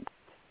again.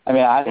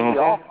 I think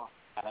we all thought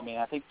that.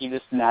 I think you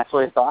just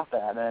naturally thought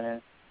that.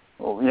 And,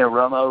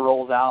 Romo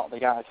rolls out. The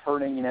guy's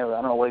hurting. I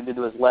don't know what he did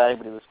to his leg,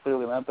 but he was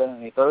clearly limping,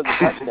 and he throws the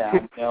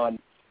touchdown, and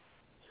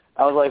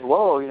I was like,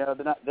 whoa,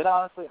 then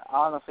I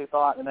honestly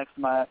thought, the next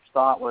my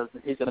thought was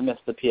he's going to miss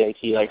the PAT.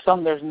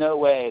 There's no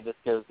way this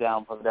goes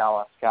down for the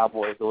Dallas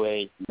Cowboys the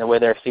way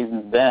their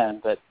season's been.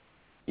 But,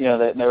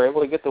 they were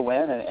able to get the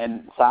win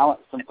and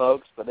silence some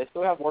folks, but they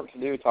still have work to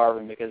do,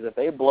 Tarvin, because if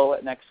they blow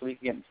it next week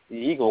against the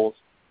Eagles,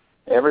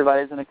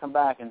 everybody's going to come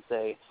back and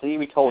say, see,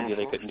 we told you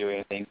they couldn't do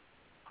anything.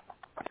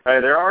 Hey,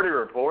 they're already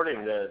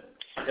reporting that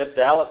if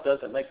Dallas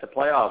doesn't make the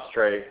playoffs,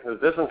 Trey,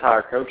 this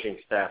entire coaching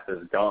staff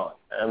is gone.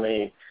 And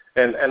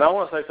I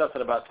want to say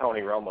something about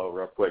Tony Romo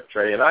real quick,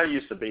 Trey, and I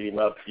used to beat him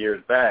up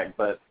years back,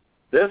 but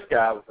this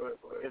guy,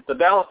 if the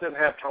Dallas didn't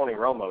have Tony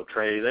Romo,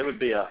 Trey, they would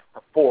be a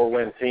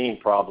 4-win team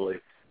probably.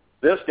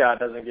 This guy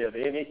doesn't get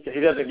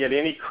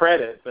any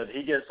credit, but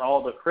he gets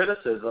all the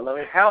criticism.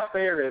 How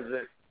fair is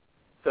it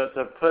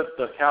to put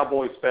the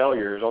Cowboys'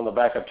 failures on the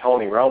back of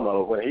Tony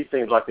Romo when he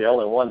seems like the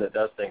only one that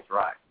does things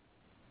right?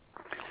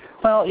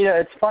 Well,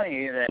 it's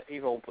funny that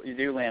people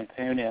do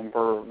lampoon him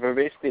for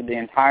basically the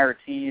entire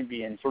team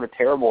being sort of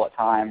terrible at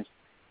times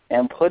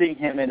and putting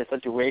him into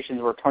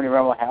situations where Tony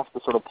Romo has to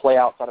sort of play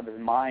outside of his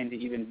mind to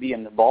even be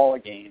in the ball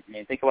game.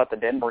 Think about the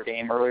Denver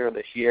game earlier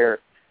this year.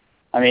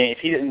 If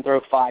he didn't throw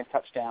 5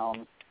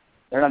 touchdowns,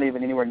 they're not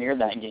even anywhere near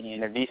that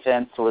game. Their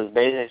defense was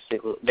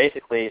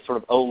basically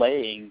sort of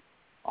olaying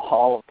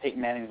all of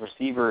Peyton Manning's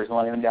receivers and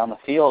letting them down the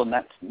field, and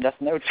that's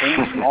no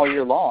change from all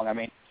year long.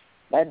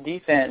 That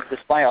defense,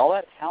 despite all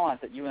that talent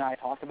that you and I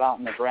talked about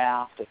in the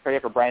draft to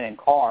trade for Brandon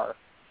Carr,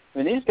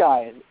 these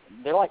guys,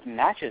 they're like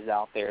matches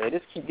out there. They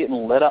just keep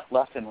getting lit up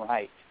left and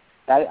right.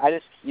 I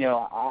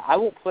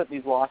will put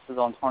these losses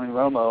on Tony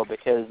Romo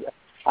because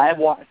I have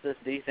watched this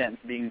defense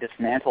being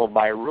dismantled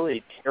by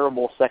really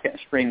terrible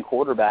second-string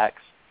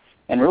quarterbacks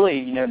and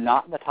really,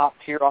 not the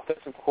top-tier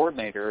offensive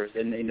coordinators,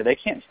 and they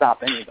can't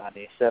stop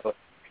anybody. So,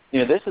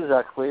 this is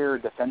a clear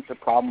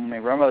defensive problem.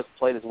 Romo's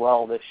played as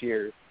well this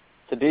year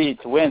to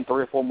win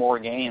 3 or 4 more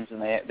games than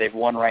they've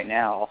won right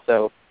now.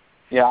 So,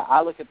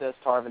 I look at this,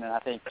 Tarvin, and I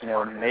think,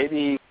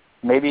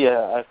 maybe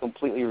a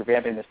completely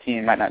revamping this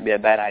team might not be a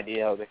bad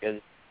idea because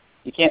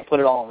you can't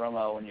put it all on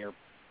Romo when you're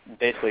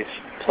basically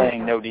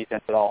playing no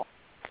defense at all.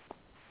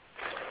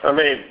 How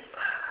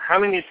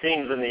many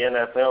teams in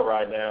the NFL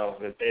right now,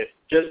 if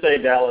just say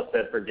Dallas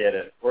said, forget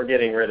it, we're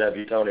getting rid of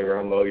you, Tony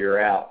Romo, you're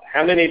out.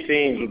 How many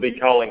teams would be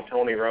calling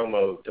Tony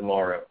Romo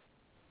tomorrow?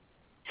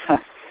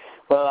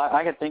 Well,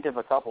 I could think of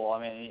a couple.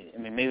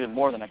 Maybe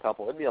more than a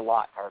couple. It'd be a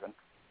lot, Tarvin.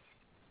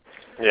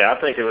 Yeah, I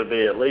think it would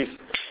be at least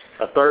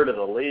a third of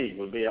the league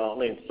would be.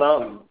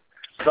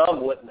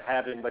 Some wouldn't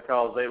have him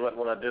because they wouldn't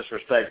want to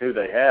disrespect who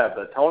they have.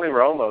 But Tony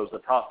Romo's the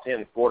top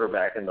 10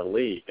 quarterback in the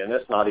league, and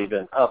it's not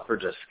even up for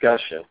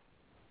discussion.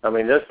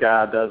 This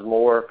guy does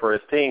more for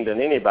his team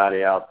than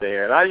anybody out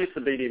there. And I used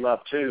to beat him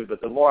up too, but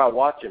the more I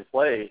watch him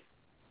play,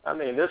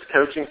 this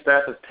coaching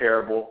staff is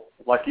terrible.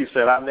 like you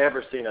said, I've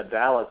never seen a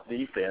Dallas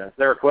defense,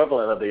 their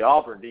equivalent of the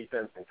Auburn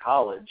defense in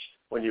college,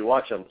 when you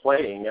watch them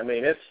playing. I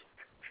mean,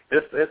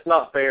 it's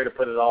not fair to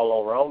put it all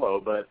on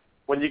Romo, but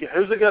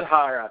who's a good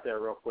hire out there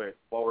real quick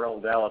while we're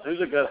on Dallas?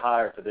 Who's a good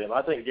hire for them?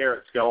 I think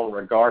Garrett's gone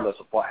regardless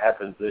of what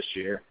happens this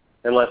year,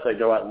 unless they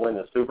go out and win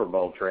the Super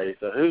Bowl trade.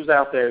 So who's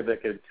out there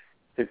that could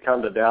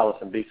come to Dallas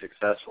and be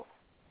successful?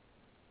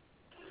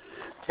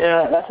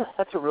 Yeah,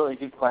 that's a really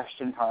good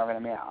question, Tarvin. I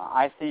mean,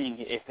 I think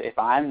if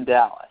I'm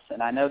Dallas,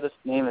 and I know this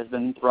name has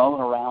been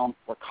thrown around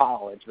for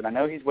college, but I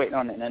know he's waiting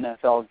on an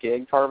NFL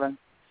gig, Tarvin,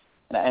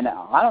 and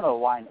I don't know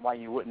why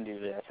you wouldn't do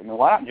this. I mean,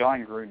 why not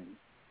John Gruden?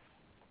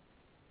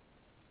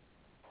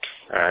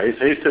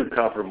 He's too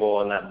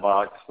comfortable in that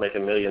box,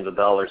 making millions of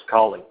dollars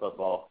calling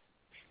football.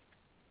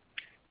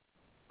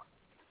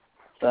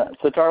 So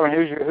Tarvin,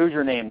 who's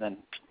your name then?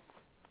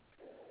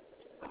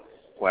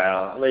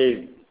 Wow,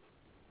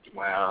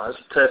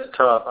 that's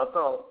tough. I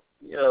thought,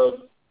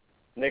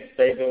 Nick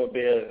Saban would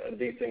be a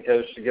decent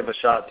coach to give a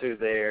shot to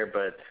there,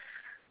 but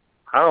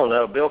I don't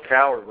know. Bill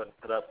Cowher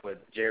wouldn't put up with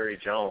Jerry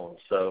Jones.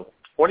 So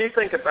what do you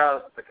think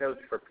about the coach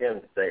for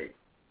Penn State?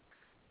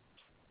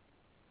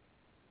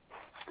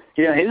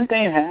 Yeah, his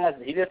name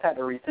he just had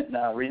a recent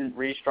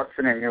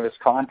restructuring of his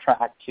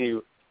contract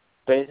to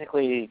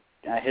basically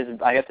his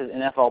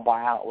NFL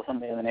buyout was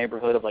something in the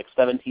neighborhood of like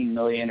 $17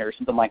 million or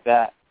something like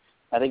that.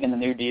 I think in the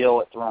new deal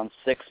it's around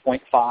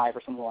 6.5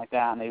 or something like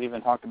that, and they've even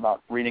talked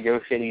about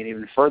renegotiating it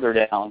even further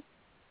down.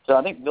 So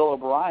I think Bill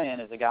O'Brien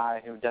is a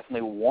guy who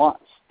definitely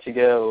wants to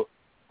go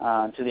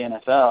to the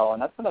NFL,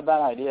 and that's not a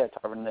bad idea,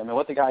 Tarvin. I mean,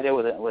 what the guy did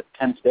with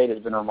Penn State has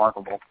been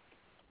remarkable.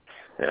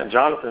 Yeah,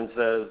 Jonathan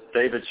says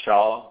David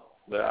Shaw.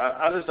 But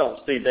I just don't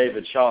see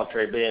David Shaw,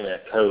 Trey, being a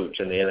coach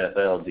in the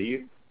NFL. Do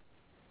you?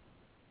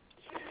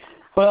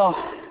 Well,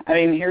 I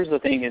mean, here's the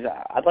thing: is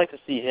I'd like to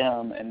see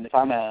him. And if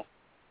I'm an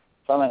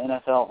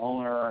NFL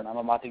owner and I'm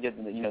about to get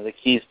the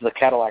keys to the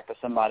Cadillac to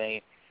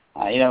somebody,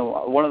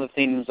 one of the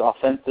things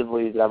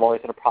offensively that I've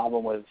always had a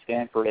problem with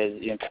Stanford is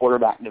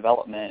quarterback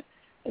development.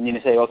 And you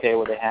say, okay,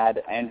 well they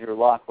had Andrew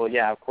Luck. Well,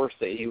 yeah, of course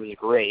he was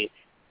great.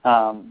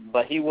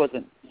 But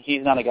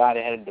he's not a guy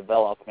they had to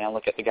develop. I mean, I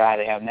look at the guy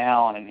they have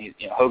now, and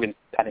Hogan's,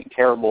 I think,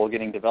 terrible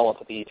getting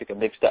developed. I think he took a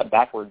big step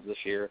backwards this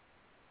year.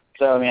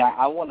 So, I mean,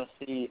 I want to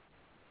see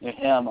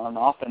him on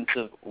an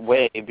offensive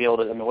way be able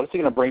to, I mean, what is he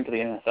going to bring to the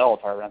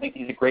NFL, Tarvin? I think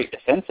he's a great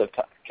defensive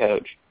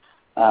coach.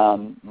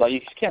 But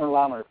you just can't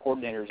rely on their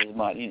coordinators as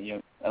much.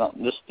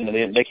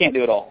 They can't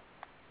do it all.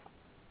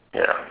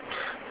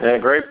 Yeah,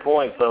 great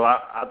point. So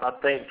I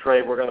think,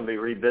 Trey, we're going to be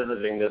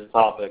revisiting this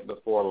topic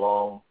before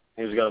long.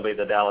 Who's going to be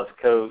the Dallas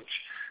coach?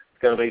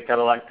 It's going to be kind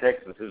of like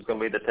Texas. Who's going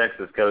to be the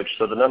Texas coach?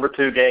 So the number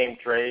 2 game,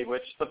 Trey,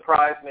 which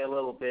surprised me a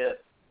little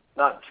bit,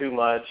 not too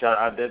much.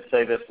 I did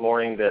say this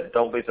morning that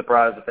don't be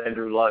surprised if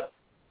Andrew Luck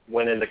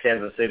went into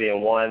Kansas City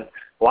and won.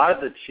 Why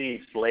did the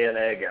Chiefs lay an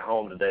egg at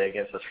home today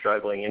against a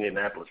struggling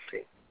Indianapolis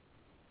team?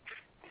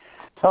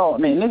 So, I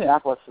mean,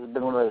 Indianapolis has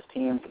been one of those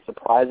teams that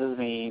surprises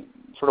me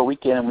sort of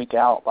week in and week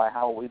out by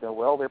how either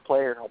well they play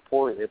or how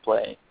poorly they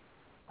play.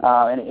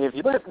 And if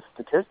you look at the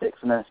statistics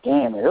in this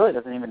game, it really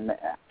doesn't even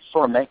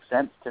sort of make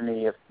sense to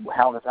me of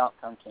how this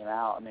outcome came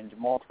out. I mean,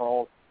 Jamal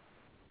Charles,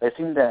 they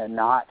seem to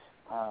not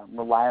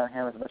rely on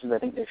him as much as I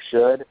think they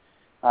should.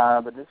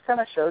 But this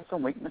kind of showed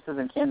some weaknesses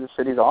in Kansas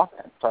City's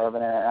offense,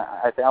 Tarvin.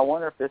 And I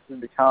wonder if this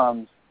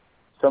becomes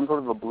some sort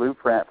of a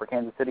blueprint for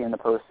Kansas City in the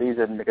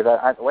postseason, because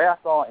the way I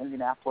saw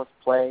Indianapolis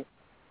play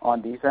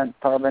on defense,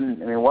 Tarvin,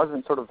 I mean, it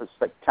wasn't sort of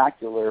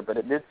spectacular, but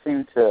it did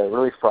seem to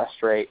really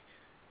frustrate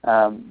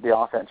the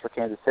offense for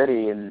Kansas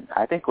City. And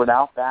I think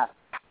without that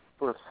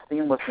sort of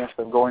seamlessness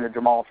of going to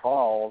Jamal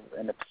Charles,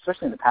 and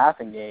especially in the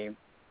passing game,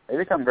 they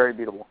become very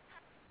beatable.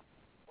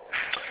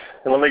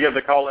 And let me give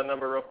the call-in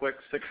number real quick,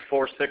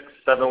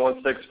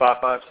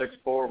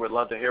 646-716-5564. We'd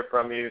love to hear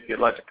from you if you'd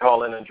like to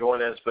call in and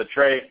join us. But,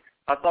 Trey,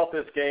 I thought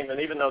this game, and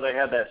even though they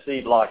had that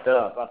seed locked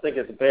up, I think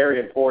it's very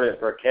important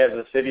for a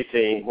Kansas City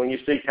team. When you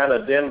see kind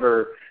of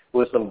Denver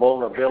with some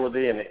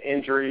vulnerability and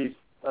injuries,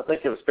 I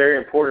think it was very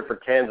important for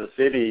Kansas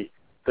City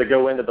to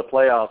go into the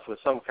playoffs with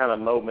some kind of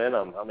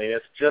momentum. I mean,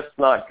 it's just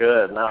not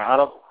good. Now, I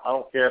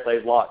don't care if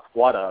they've locked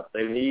squad up.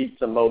 They need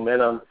some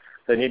momentum.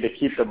 They need to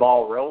keep the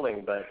ball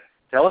rolling. But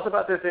tell us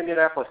about this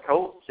Indianapolis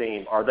Colts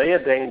team. Are they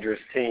a dangerous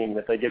team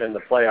if they get in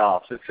the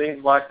playoffs? It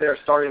seems like they're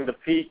starting to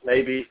peak.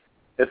 Maybe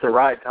it's the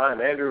right time.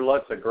 Andrew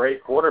Luck's a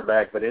great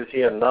quarterback, but is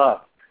he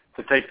enough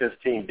to take this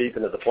team deep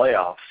into the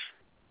playoffs?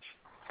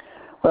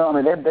 Well,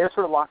 I mean, they're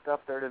sort of locked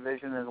up their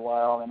division as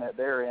well, and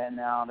they're in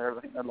now. I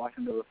think they're locked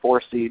into the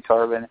 4 seed,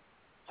 Tarvin.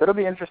 So it'll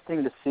be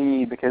interesting to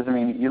see because, I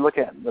mean, you look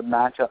at the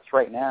matchups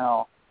right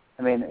now.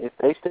 I mean, if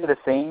they stay the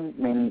same,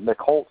 I mean, the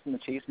Colts and the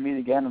Chiefs meet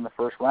again in the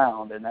first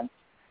round. And then,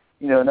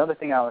 another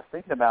thing I was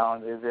thinking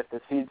about is if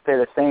the seeds stay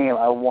the same,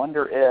 I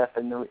wonder if,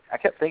 and I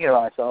kept thinking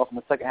about myself in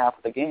the second half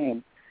of the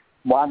game,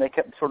 why they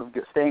kept sort of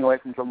staying away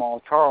from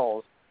Jamal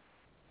Charles.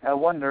 I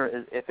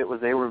wonder if it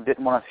was they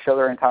didn't want to show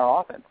their entire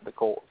offense to the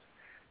Colts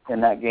in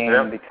that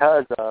game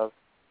because of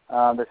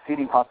the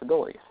seeding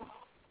possibilities.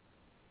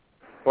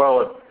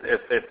 Well,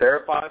 if they're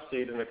a 5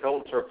 seed and the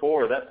Colts are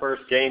 4, that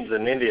first game's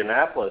in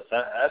Indianapolis.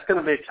 That's going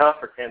to be tough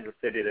for Kansas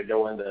City to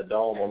go into a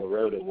dome on the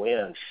road and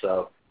win.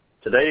 So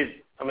today,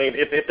 I mean,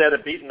 if they'd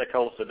have beaten the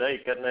Colts today,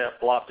 couldn't they have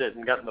flopped it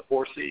and gotten the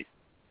 4 seed?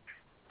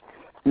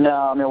 No,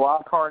 I mean,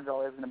 wild card's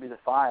always going to be the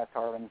 5,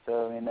 Tarvin.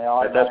 So, I mean, they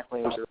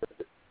automatically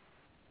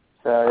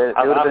 – so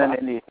it would have been an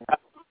Indy.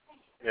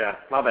 Yeah,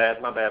 my bad.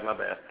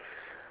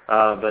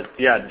 But,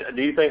 yeah,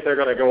 do you think they're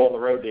going to go on the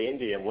road to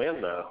Indy and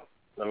win, though?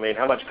 I mean,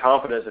 how much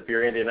confidence, if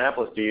you're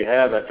Indianapolis, do you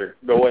have after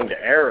going to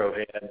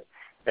Arrowhead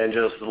and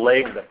just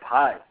laying the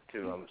pipe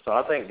to them? So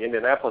I think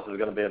Indianapolis is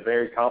going to be a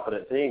very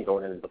confident team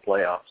going into the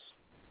playoffs.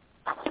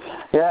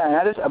 Yeah, and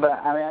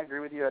I agree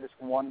with you. I just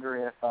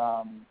wonder if,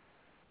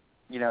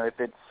 if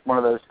it's one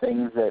of those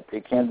things that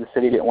Kansas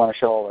City didn't want to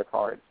show all their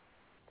cards.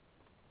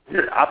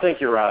 I think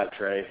you're right,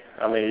 Trey.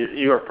 I mean,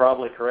 you are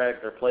probably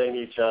correct. They're playing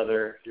each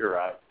other. You're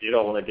right. You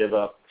don't want to give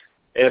up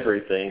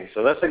everything.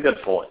 So that's a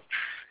good point.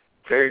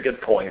 Very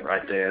good point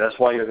right there. That's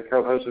why you're the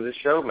co-host of this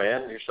show,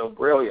 man. You're so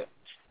brilliant.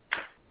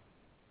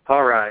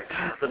 All right.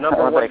 The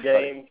number one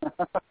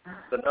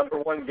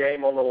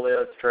game on the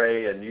list,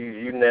 Trey, and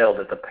you nailed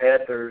it. The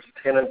Panthers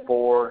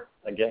 10-4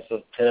 against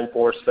the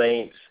 10-4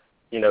 Saints.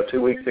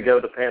 2 weeks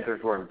ago the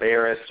Panthers were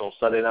embarrassed on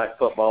Sunday Night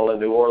Football in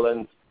New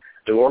Orleans.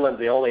 New Orleans,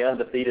 the only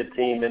undefeated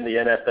team in the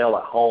NFL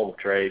at home,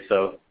 Trey.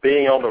 So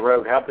being on the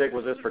road, how big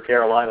was this for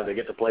Carolina to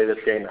get to play this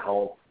game at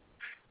home?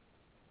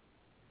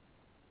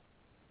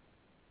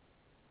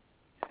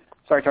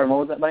 Sorry, Tarvin, what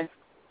was that, buddy?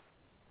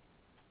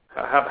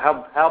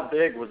 How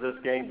big was this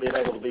game being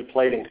able to be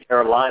played in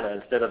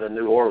Carolina instead of in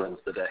New Orleans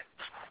today?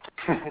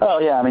 Oh,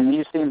 yeah. I mean,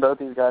 you've seen both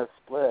these guys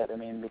split. I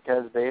mean,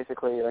 because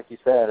basically, like you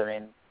said, I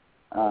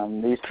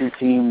mean, these two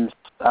teams,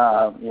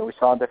 we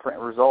saw different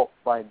results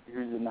by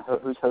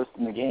who's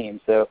hosting the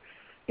game. So,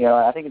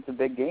 I think it's a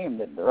big game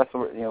that the rest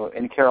of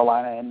in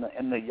Carolina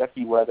in the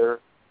yucky weather,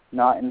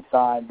 not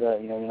inside the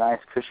nice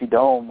cushy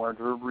dome where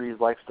Drew Brees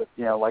likes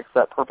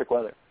that perfect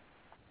weather.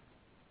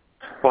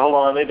 Well, hold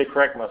on. I need to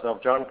correct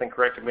myself. Jonathan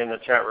corrected me in the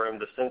chat room.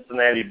 The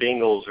Cincinnati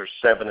Bengals are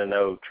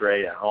 7-0,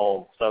 Trey, at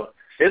home. So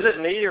is it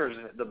me or is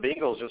it the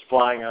Bengals just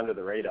flying under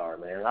the radar,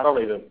 man? I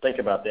don't even think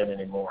about them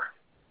anymore.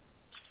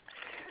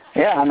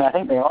 Yeah, I mean, I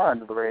think they are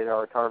under the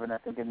radar, Tarvin. I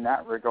think in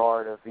that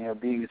regard of,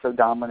 being so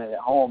dominant at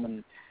home.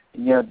 And,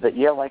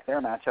 like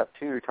their matchup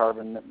too,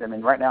 Tarvin. I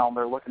mean, right now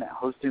they're looking at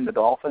hosting the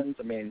Dolphins.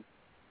 I mean,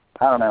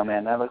 I don't know,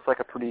 man. That looks like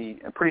a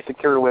pretty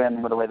secure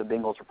win with the way the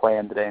Bengals are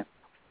playing today.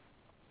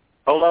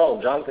 Hold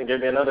on. Jonathan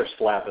gave me another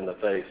slap in the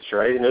face,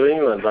 Trey. New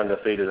England's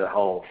undefeated at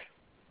home.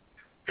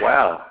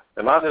 Wow.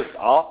 Am I just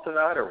off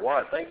tonight or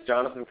what? Thanks,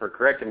 Jonathan, for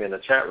correcting me in the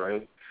chat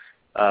room.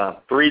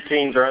 3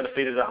 teams are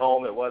undefeated at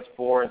home. It was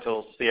 4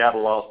 until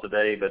Seattle lost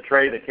today. But,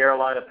 Trey, the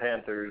Carolina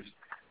Panthers,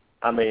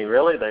 I mean,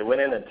 really, they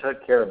went in and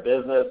took care of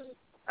business.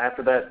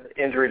 After that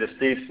injury to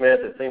Steve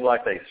Smith, it seemed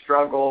like they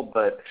struggled.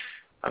 But,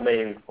 I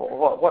mean,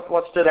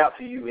 what stood out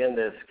to you in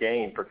this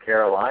game for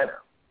Carolina?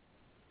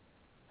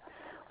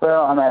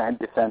 Well, I mean,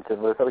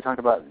 defensively. So we talked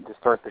about to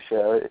start the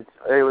show.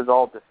 It was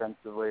all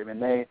defensively. I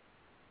mean,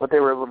 what they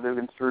were able to do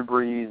against Drew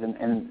Brees,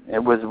 and it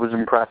was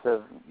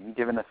impressive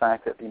given the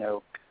fact that,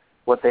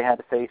 what they had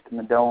to face in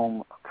the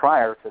dome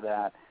prior to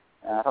that.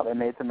 And I thought they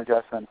made some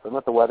adjustments. They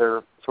let the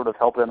weather sort of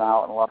help them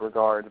out in a lot of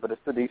regards, but it's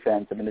the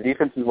defense. I mean, the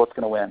defense is what's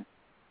going to win.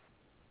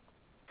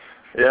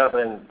 Yeah,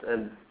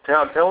 and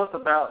tell us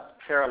about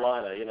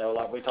Carolina.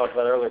 Like we talked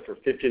about earlier, for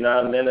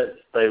 59 minutes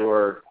they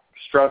were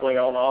struggling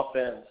on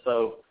offense.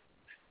 So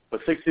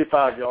with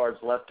 65 yards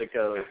left to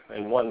go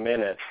in 1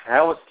 minute,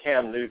 how was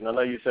Cam Newton? I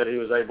know you said he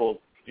was able,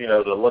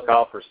 to look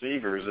off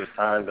receivers this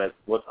time, but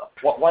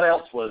what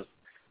else was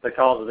the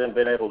cause of them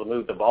being able to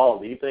move the ball?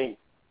 Do you think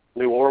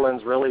New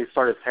Orleans really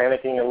started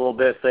panicking a little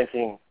bit,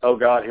 thinking, oh,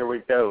 God, here we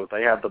go,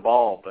 they have the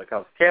ball?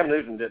 Because Cam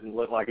Newton didn't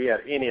look like he had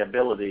any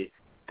ability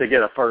to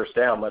get a first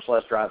down, much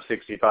less drive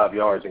 65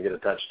 yards and get a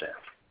touchdown.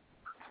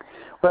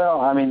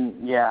 Well, I mean,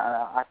 yeah,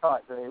 I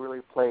thought they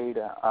really played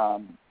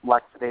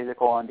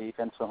lackadaisical on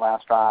defense in the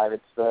last drive.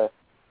 It's sort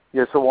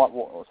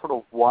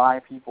of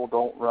why people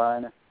don't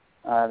run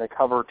the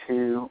cover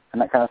 2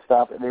 and that kind of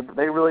stuff. They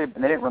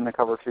didn't run the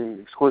cover 2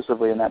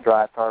 exclusively in that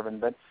drive, Tarvin.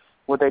 But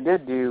what they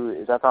did do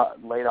is I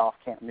thought laid off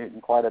Cam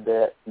Newton quite a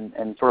bit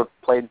and sort of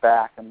played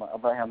back and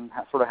let him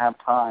sort of have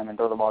time and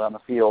throw the ball down the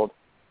field.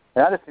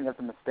 And I just think that's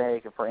a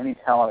mistake for any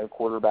talented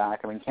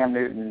quarterback. I mean, Cam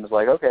Newton was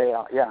like, okay,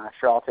 yeah,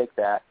 sure, I'll take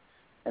that.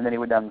 And then he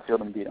went down the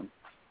field and beat him.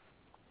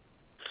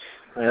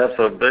 Yeah,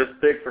 so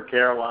big for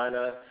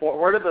Carolina.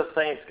 Where did the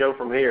Saints go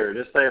from here?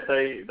 Just say if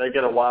they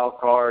get a wild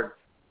card,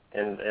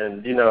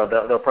 and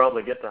they'll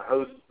probably get to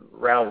host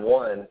round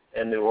 1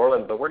 in New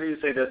Orleans. But where do you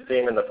see this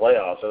team in the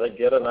playoffs? Are they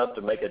good enough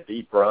to make a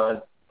deep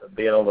run,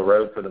 being on the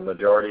road for the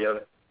majority of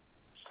it?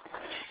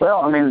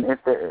 Well, I mean, if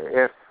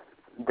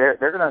they're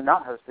going to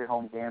not host their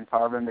home game,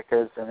 Tarvin,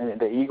 because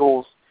the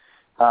Eagles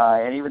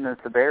and even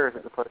the Bears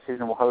at the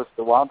postseason will host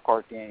the wild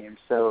card game.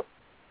 So,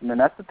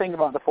 that's the thing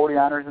about the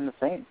 49ers and the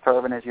Saints,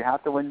 Tarvin, is you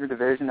have to win your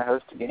division to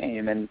host a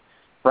game. And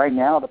right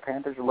now the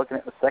Panthers are looking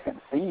at the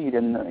 2nd seed,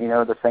 and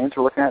the Saints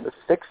are looking at the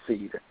 6th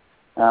seed.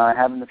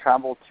 having to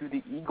travel to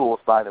the Eagles,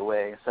 by the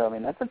way. So, I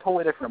mean, that's a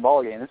totally different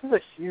ballgame. This is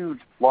a huge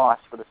loss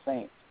for the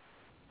Saints,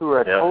 who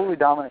are a totally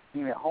dominant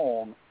team at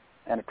home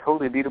and a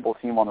totally beatable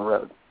team on the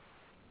road.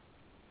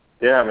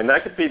 Yeah, I mean,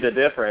 that could be the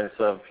difference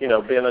of, being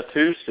a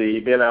 2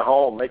 seed, being at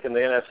home, making the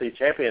NFC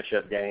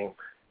Championship game,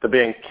 to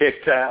being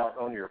kicked out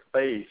on your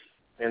face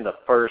in the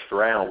first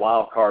round,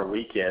 wild card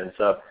weekend.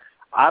 So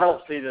I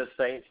don't see this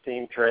Saints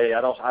team, Trey.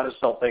 I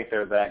just don't think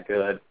they're that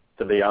good,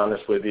 to be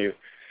honest with you.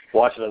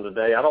 Watching them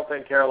today, I don't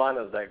think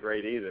Carolina's that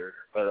great either.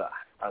 But,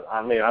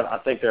 I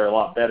think they're a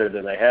lot better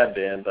than they have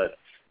been. But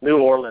New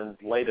Orleans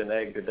laid an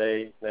egg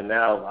today, and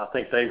now I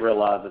think they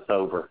realize it's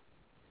over.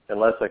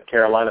 Unless the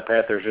Carolina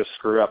Panthers just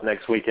screw up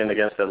next weekend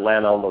against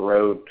Atlanta on the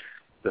road,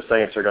 the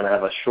Saints are going to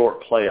have a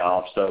short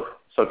playoff. So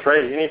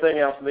Trey, anything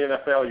else in the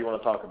NFL you want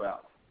to talk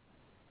about?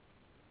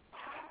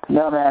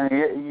 No, man,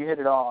 you hit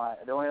it all.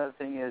 The only other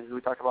thing is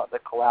we talked about the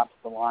collapse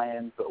of the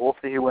Lions, but we'll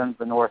see who wins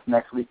the North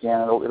next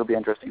weekend. It'll be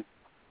interesting.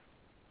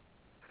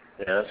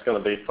 Yeah, it's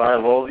going to be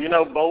fun. Well,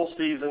 bowl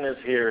season is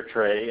here,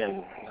 Trey,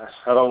 and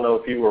I don't know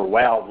if you were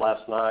wowed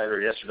last night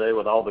or yesterday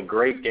with all the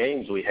great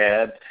games we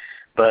had,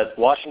 but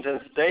Washington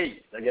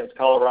State against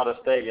Colorado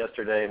State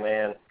yesterday,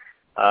 man,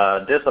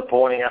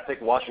 disappointing. I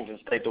think Washington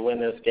State to win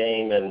this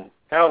game, and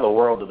how in the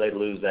world did they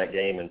lose that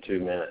game in 2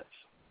 minutes?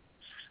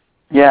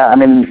 Yeah, I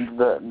mean,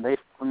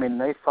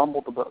 they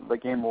fumbled the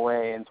game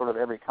away in sort of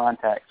every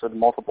context with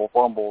multiple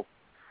fumbles.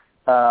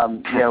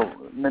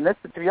 And this,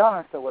 to be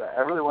honest, what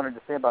I really wanted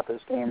to say about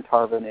this game,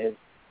 Tarvin, is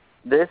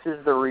this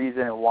is the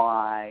reason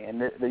why,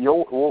 and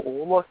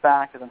we'll look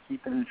back as I'm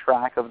keeping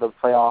track of the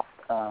playoff,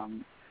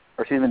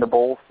 the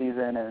bowl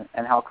season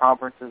and how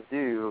conferences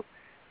do.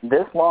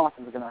 This loss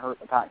is going to hurt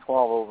the Pac-12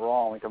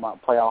 overall when we talk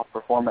about playoff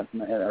performance,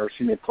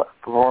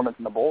 performance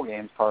in the bowl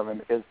games, Tarvin,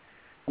 because,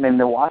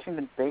 the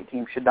Washington State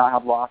team should not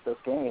have lost this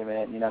game,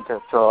 and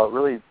to a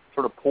really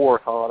sort of poor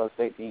Colorado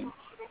State team.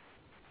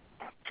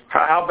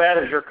 How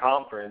bad is your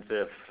conference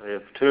if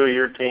 2 of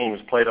your teams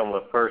played on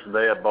the first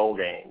day of bowl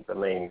games?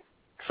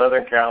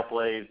 Southern Cal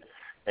played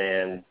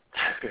and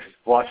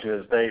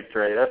Washington State,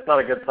 Trey. That's not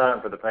a good time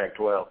for the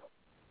Pac-12.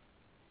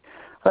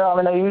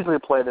 Well, they usually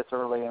play this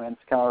early. It's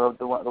kind of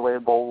the way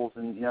bowls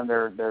and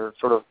their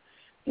sort of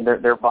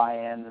their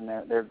buy-ins and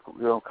their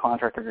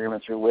contract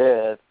agreements you're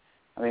with.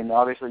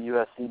 Obviously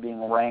USC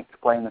being ranked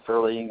playing this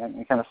early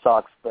it kind of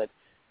sucks, but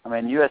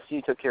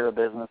USC took care of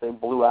business. They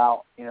blew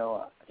out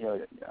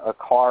a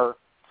car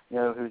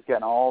who's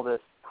getting all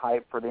this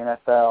hype for the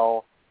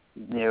NFL.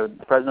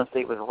 Fresno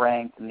State was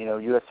ranked, and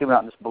USC went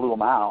out and just blew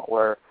them out.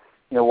 Where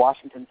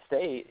Washington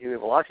State, who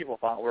a lot of people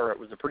thought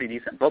was a pretty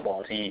decent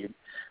football team,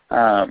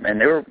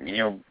 and they were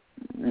going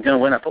to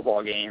win a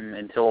football game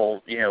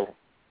until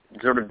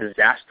sort of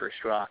disaster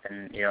struck,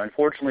 and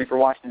unfortunately for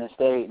Washington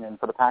State and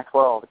for the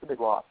Pac-12, it's a big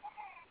loss.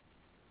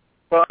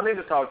 Well, I need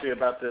to talk to you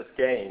about this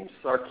game.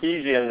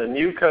 Sarkisian, the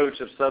new coach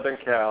of Southern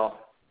Cal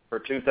for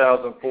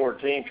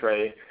 2014,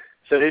 Trey,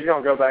 said he's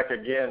going to go back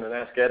again and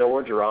ask Ed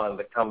Orgeron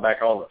to come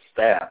back on the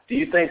staff. Do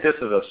you think this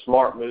is a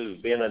smart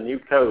move, being a new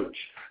coach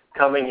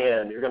coming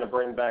in? You're going to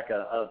bring back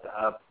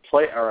a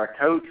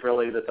coach,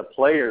 really, that the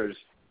players,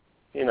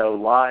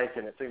 like,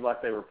 and it seems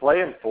like they were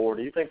playing for.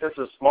 Do you think this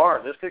is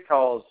smart? This could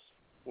cause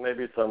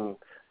maybe some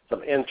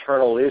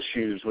internal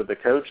issues with the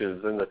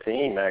coaches and the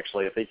team,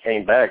 actually, if he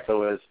came back.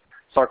 So is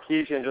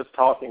Sarkisian just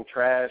talking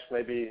trash,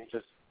 maybe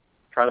just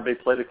trying to be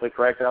politically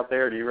correct out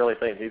there? Or do you really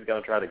think he's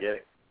going to try to get him?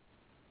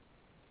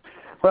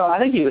 Well, I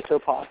think he was so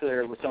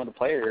popular with some of the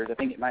players. I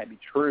think it might be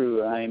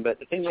true. But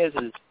the thing is,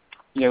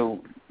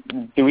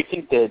 do we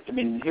think that?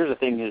 Here's the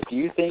thing: is do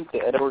you think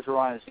that Ed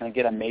Orgeron is going to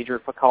get a major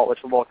college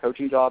football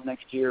coaching job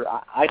next year?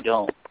 I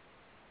don't.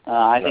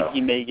 I think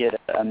he may get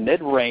a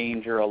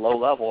mid-range or a low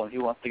level, and he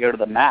wants to go to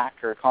the MAC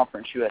or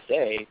Conference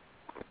USA.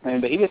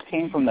 But he just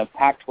came from the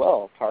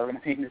Pac-12, Tarvin.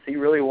 Does he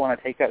really want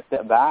to take that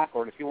step back,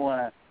 or does he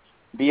want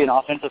to be an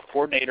offensive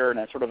coordinator and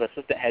a sort of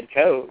assistant head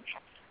coach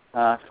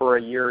for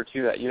a year or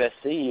two at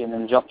USC and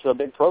then jump to a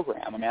big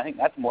program? I think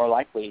that's more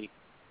likely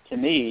to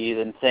me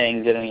than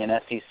saying getting an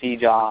SEC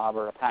job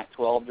or a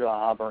Pac-12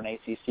 job or an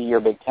ACC or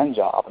Big Ten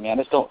job. I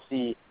just don't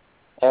see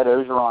Ed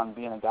Orgeron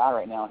being a guy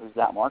right now who's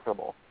that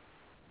marketable.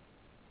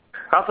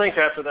 I think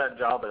after that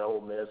job at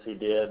Ole Miss he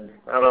did,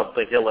 I don't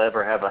think he'll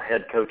ever have a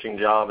head coaching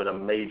job at a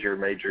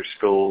major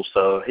school.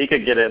 So he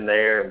could get in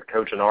there and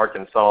coach an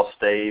Arkansas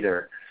State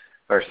or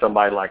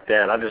somebody like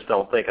that. I just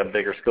don't think a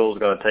bigger school is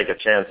going to take a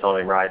chance on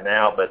him right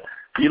now. But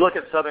you look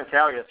at Southern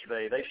Cal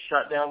yesterday, they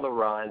shut down the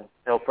run,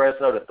 held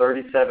Fresno to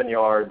 37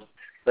 yards.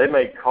 They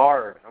made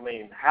Carr,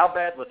 how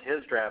bad was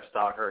his draft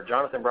stock hurt?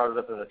 Jonathan brought it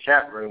up in the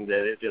chat room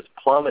that it just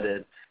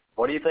plummeted.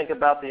 What do you think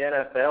about the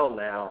NFL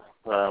now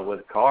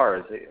with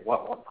Carr?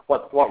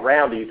 What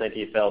round do you think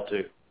he fell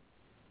to?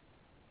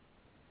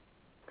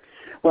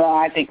 Well,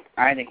 I think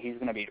he's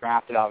going to be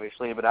drafted,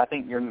 obviously, but I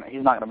think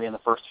he's not going to be in the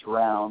first 2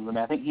 rounds.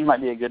 I think he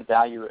might be a good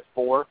value at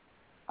 4.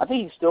 I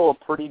think he's still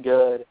a pretty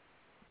good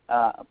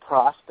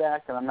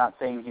prospect, and I'm not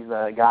saying he's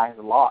a guy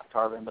who's a lock,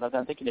 Tarvin, but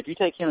I'm thinking if you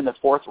take him in the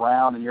 4th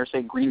round and you're,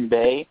 say, Green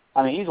Bay,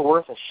 I mean, he's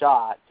worth a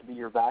shot to be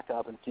your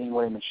backup and seeing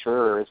where he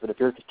matures. But if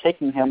you're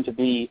taking him to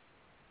be,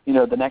 you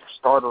know, the next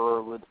starter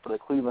for the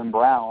Cleveland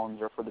Browns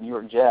or for the New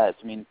York Jets,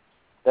 I mean,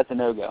 that's a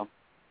no-go.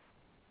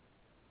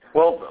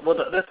 Well,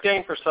 this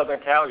game for Southern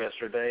Cal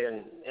yesterday,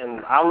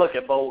 and I look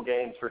at bowl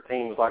games for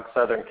teams like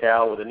Southern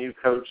Cal with a new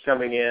coach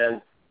coming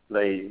in.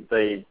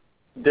 They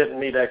didn't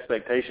meet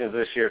expectations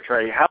this year,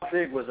 Trey. How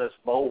big was this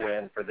bowl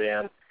win for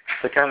them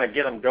to kind of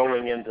get them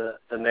going into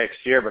the next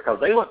year? Because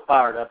they looked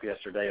fired up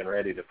yesterday and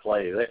ready to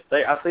play.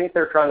 I think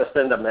they're trying to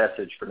send a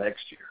message for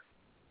next year.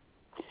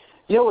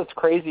 You know what's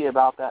crazy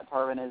about that,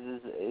 Tarvin,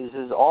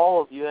 is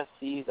all of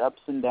USC's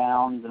ups and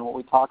downs and what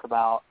we talk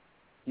about,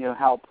 you know,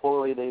 how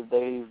poorly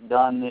they've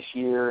done this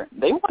year.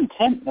 They won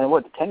 10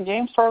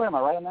 games, Tarvin? Am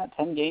I right on that?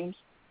 10 games?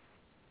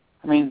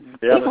 I mean,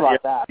 think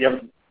about that.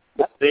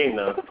 That's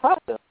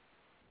impressive.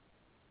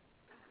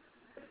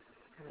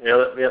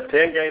 Yeah, we have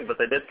 10 games, but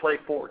they did play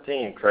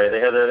 14, Trey.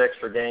 They had that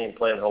extra game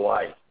playing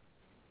Hawaii.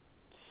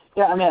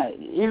 Yeah, I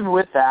mean, even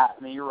with that,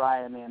 I mean, you're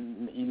right. I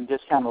mean, you can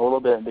discount a little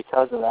bit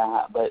because of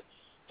that, but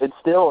it's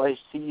still a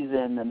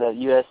season that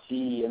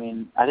USC, I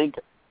mean, I think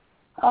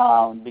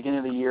beginning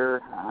of the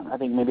year, I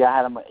think maybe I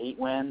had them at 8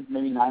 wins,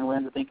 maybe 9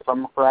 wins, I think, if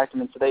I'm correct. I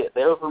mean, so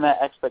they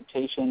overmet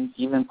expectations,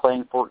 even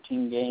playing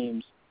 14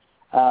 games.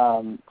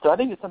 So I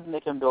think it's something they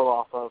can build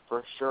off of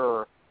for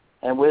sure.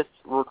 And with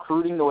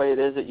recruiting the way it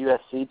is at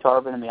USC,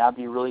 Tarvin, I mean, I'd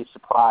be really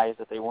surprised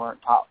if they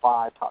weren't top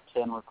 5, top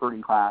 10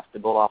 recruiting class to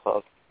build off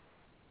of.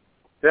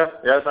 Yeah,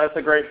 that's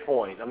a great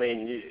point. I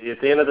mean, at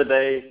the end of the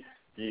day,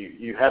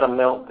 you had a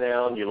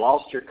meltdown, you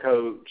lost your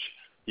coach,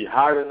 you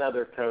hired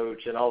another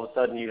coach, and all of a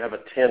sudden you have a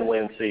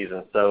 10-win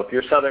season. So if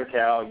you're Southern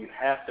Cal, you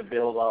have to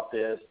build off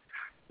this.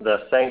 The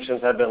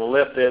sanctions have been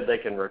lifted. They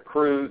can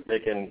recruit. They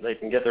can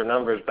get their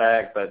numbers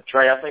back. But,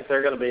 Trey, I think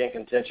they're going to be in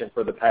contention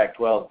for the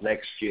Pac-12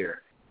 next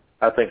year.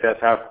 I think that's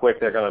how quick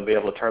they're going to be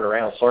able to turn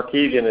around.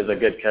 Sarkisian is a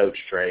good coach,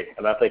 Trey,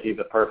 and I think he's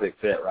a perfect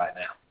fit right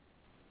now.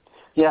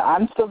 Yeah,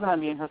 I'm still going to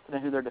be interested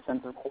in who their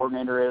defensive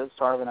coordinator is,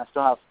 Tarvin. I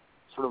still have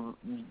sort of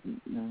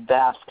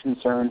vast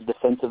concerns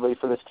defensively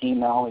for this team,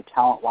 not only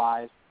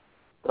talent-wise,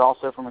 but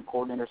also from a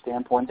coordinator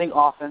standpoint. I think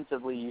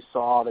offensively you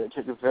saw that it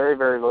took very,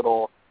 very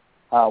little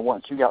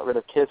once you got rid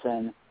of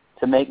Kiffin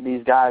to make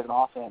these guys an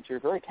offense. You're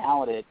very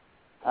talented.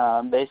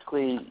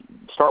 Basically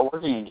start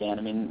working again.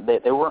 I mean,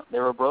 they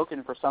were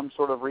broken for some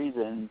sort of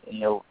reason,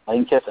 you know, I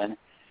think Kiffin.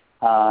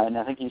 And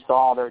I think you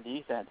saw their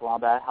defense,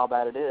 how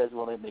bad it is.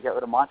 Well, they got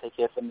rid of Monte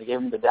Kiffin, they gave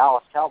him the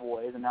Dallas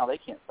Cowboys, and now they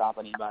can't stop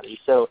anybody.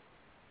 So,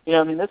 you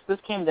know, I mean, this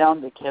came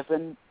down to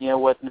Kiffin, you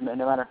know,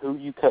 no matter who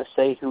you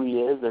say who he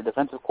is, their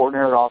defensive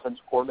coordinator, their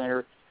offensive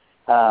coordinator,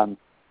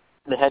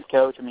 the head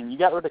coach. I mean, you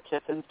got rid of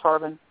Kiffin,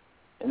 Tarvin,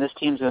 and this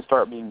team's going to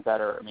start being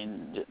better. I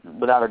mean,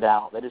 without a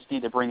doubt. They just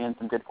need to bring in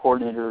some good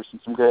coordinators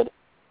and some good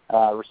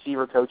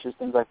receiver coaches,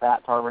 things like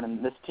that, Tarvin.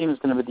 And this team is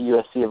going to be the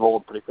USC of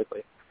old pretty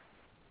quickly.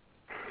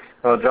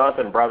 Well,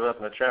 Jonathan brought it up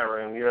in the chat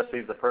room.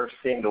 USC is the first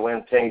team to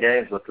win 10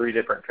 games with 3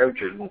 different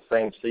coaches in the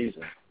same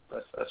season.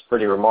 That's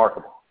pretty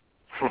remarkable.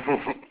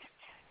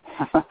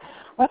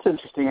 That's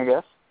interesting, I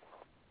guess.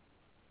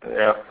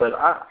 Yeah, but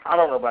I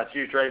don't know about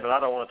you, Trey, but I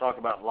don't want to talk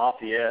about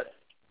Lafayette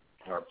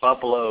or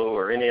Buffalo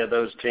or any of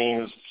those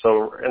teams.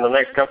 So in the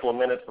next couple of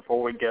minutes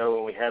before we go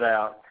and we head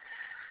out,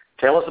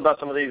 tell us about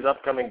some of these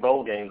upcoming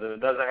bowl games. And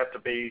it doesn't have to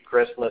be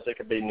Christmas. It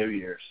could be New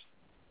Year's.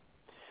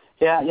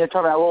 Yeah,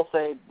 Tarvin, I will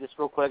say just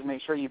real quick,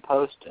 make sure you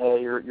post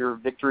your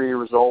victory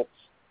results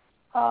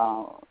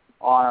on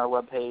our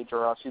webpage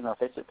or our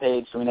Facebook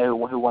page so we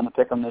know who won the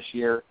pick'em this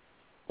year.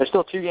 There's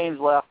still 2 games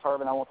left,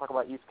 Tarvin. I won't talk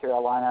about East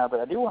Carolina, but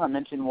I do want to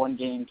mention one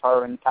game,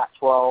 Tarvin,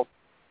 Pac-12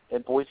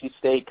 at Boise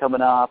State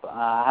coming up.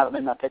 I haven't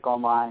made my pick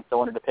online, so I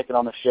wanted to pick it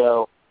on the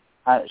show.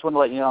 I just wanted to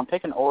let you know I'm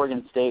picking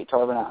Oregon State,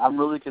 Tarvin. I'm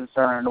really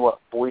concerned what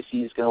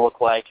Boise is going to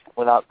look like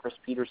without Chris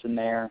Peterson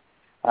there.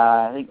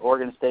 I think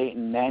Oregon State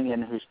and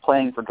Mannion, who's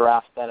playing for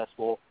draft status,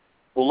 will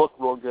look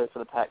real good for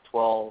the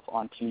Pac-12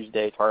 on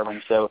Tuesday,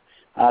 Tarvin. So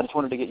I just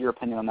wanted to get your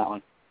opinion on that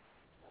one.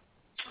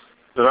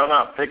 Did I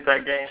not pick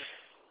that game?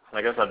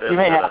 I guess I did. You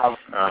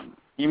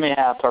may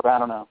have, Tarvin. I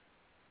don't know.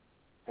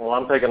 Well,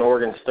 I'm picking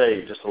Oregon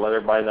State just to let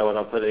everybody know what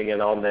I'm putting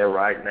it on there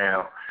right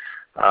now.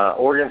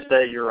 Oregon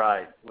State, you're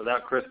right.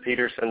 Without Chris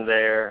Peterson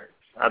there,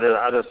 I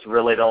just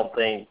really don't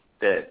think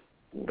that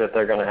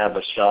they're going to have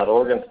a shot.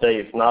 Oregon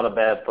State's not a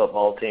bad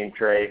football team,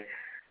 Trey.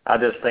 I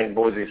just think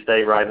Boise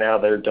State right now,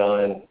 they're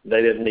done.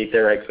 They didn't meet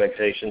their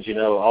expectations. You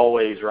know,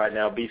 always right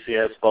now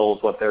BCS Bowl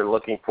is what they're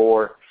looking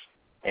for,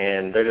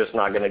 and they're just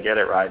not going to get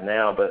it right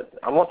now. But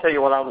I'm going to tell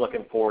you what I'm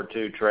looking forward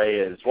to, Trey,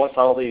 is once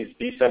all these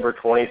December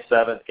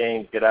 27th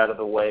games get out of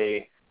the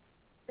way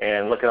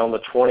and looking on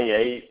the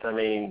 28th, I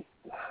mean,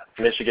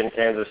 Michigan,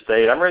 Kansas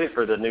State, I'm ready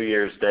for the New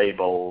Year's Day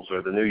bowls or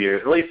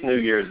at least New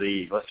Year's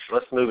Eve.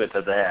 Let's move it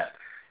to that.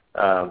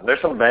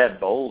 There's some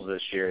bad bowls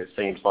this year, it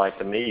seems like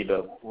to me,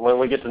 but when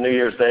we get to New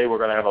Year's Day, we're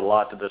going to have a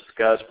lot to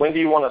discuss. When do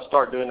you want to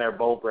start doing their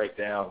bowl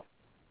breakdown?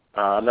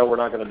 I know we're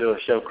not going to do a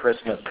show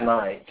Christmas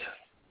night.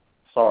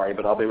 sorry,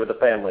 but I'll be with the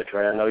family,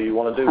 Trey. I know you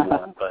want to do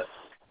one, but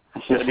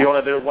do you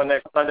want to do one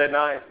next Sunday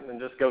night and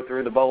just go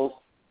through the bowls?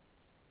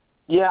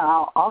 Yeah,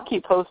 I'll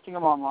keep posting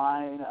them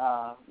online,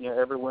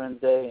 every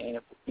Wednesday, and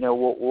if,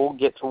 we'll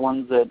get to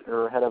ones that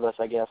are ahead of us,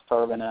 I guess,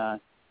 Tarvin,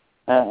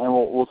 and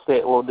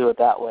we'll do it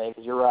that way,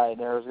 because you're right.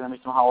 There's going to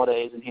be some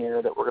holidays in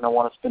here that we're going to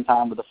want to spend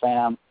time with the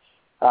fam,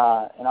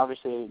 and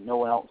obviously no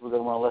one else is going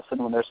to want to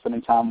listen when they're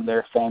spending time with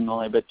their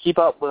family. But keep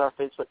up with our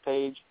Facebook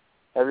page,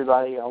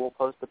 everybody. I will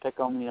post the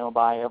pick'em,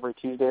 by every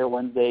Tuesday or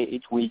Wednesday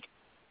each week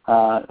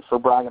for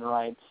bragging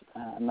rights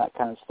and that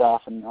kind of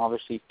stuff, and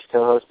obviously to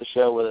co-host the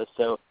show with us.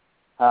 So,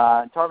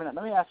 Tarvin,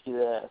 let me ask you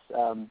this.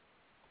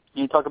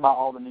 You talk about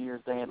all the New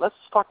Year's Day. Let's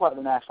talk about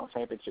the national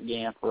championship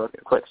game for a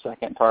quick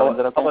second, Tarvin. Is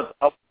that okay?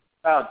 I'm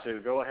proud to.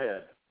 Go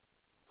ahead.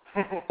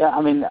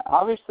 Yeah,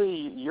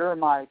 obviously you're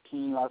my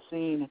team. I've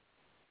seen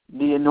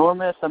the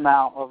enormous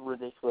amount of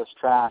ridiculous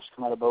trash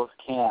come out of both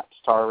camps,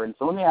 Tarvin.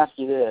 So let me ask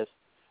you this.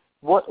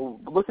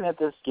 Looking at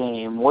this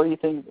game, what do you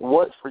think,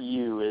 what for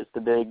you is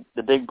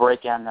the big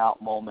breakout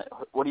out moment?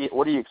 What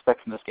do you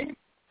expect from this game?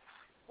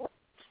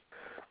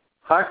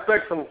 I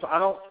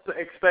don't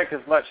expect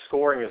as much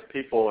scoring as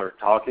people are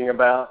talking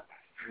about,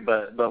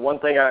 but one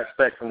thing I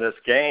expect from this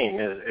game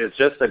is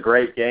just a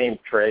great game,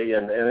 Trey,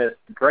 and it's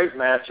great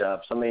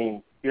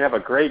matchups. You have a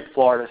great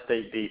Florida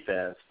State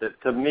defense that,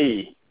 to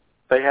me,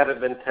 they haven't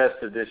been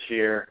tested this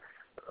year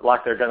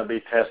like they're going to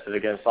be tested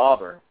against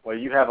Auburn. Well,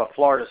 you have a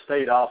Florida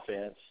State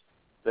offense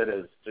that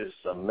is just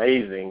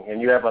amazing, and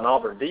you have an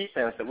Auburn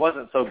defense that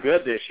wasn't so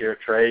good this year,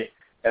 Trey,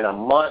 and a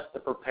month to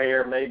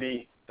prepare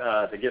maybe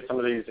to get some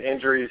of these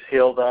injuries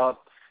healed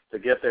up, to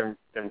get them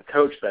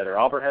coached better.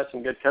 Auburn has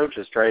some good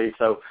coaches, Trey.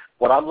 So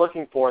what I'm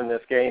looking for in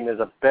this game is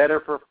a better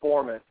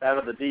performance out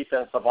of the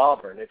defense of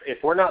Auburn.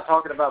 If we're not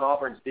talking about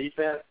Auburn's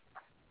defense,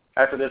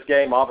 after this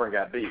game, Auburn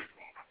got beat.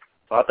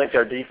 So I think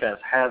their defense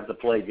has to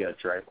play good,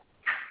 Trey.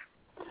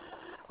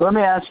 Let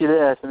me ask you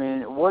this.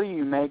 What do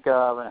you make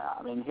of,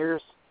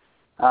 here's,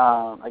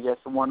 I guess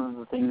one of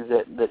the things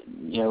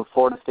that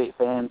Florida State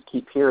fans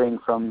keep hearing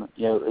from,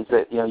 is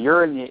that,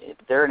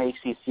 they're an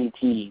ACC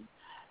team.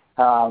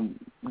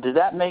 Does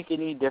that make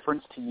any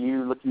difference to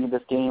you looking at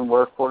this game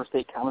where Florida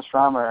State comes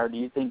from, or do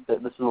you think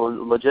that this is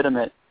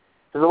legitimate?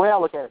 Because the way I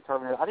look at it,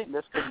 Tarvin, I think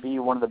this could be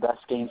one of the best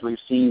games we've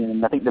seen,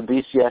 and I think the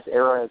BCS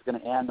era is going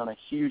to end on a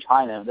huge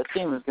high note. This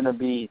game is going to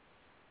be,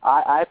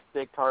 I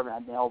picked Tarvin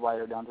at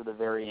nail-biter down to the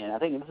very end. I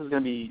think this is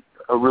going to be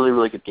a really,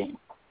 really good game.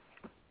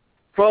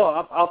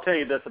 Well, I'll tell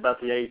you this about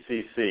the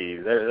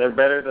ACC. They're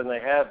better than they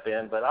have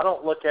been, but I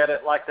don't look at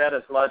it like that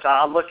as much.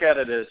 I look at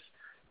it as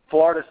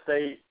Florida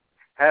State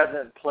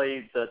hasn't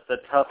played the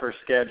tougher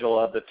schedule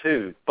of the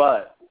two,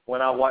 but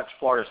when I watch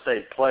Florida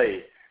State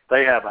play,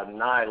 they have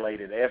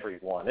annihilated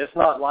everyone. It's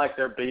not like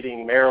they're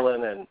beating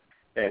Maryland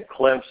and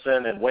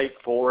Clemson and Wake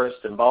Forest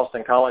and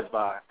Boston College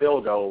by a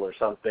field goal or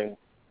something.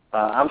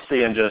 I'm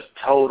seeing just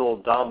total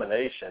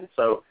domination.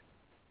 So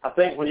I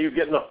think when you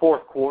get in the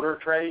fourth quarter,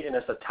 Trey, and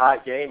it's a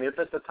tight game, if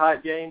it's a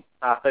tight game,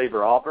 I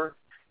favor Auburn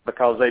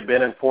because they've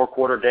been in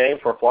four-quarter games.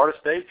 For Florida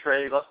State,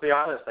 Trey, let's be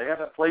honest, they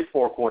haven't played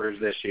four quarters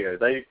this year.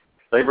 They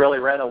really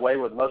ran away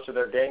with most of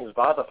their games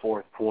by the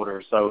fourth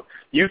quarter. So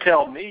you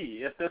tell me,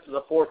 if this is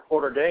a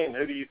fourth-quarter game,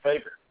 who do you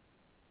favor?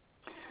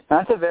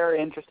 That's a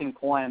very interesting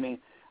point.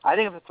 I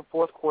think if it's a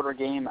fourth-quarter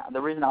game,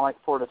 the reason I like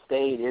Florida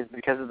State is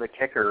because of the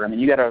kicker.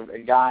 You got a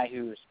guy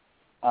who's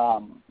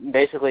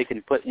basically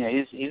can put,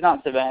 he's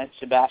not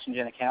Sebastian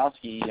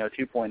Janikowski,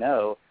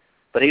 2.0,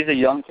 but he's a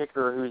young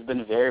kicker who's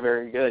been very,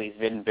 very good. He's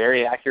been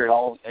very accurate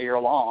all year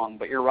long,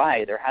 but you're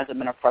right. There hasn't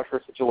been a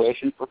pressure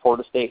situation for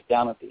Florida State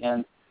down at the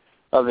end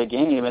of the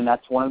game, and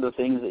that's one of the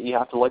things that you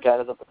have to look at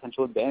as a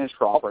potential advantage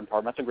for Auburn.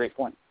 That's a great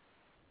point.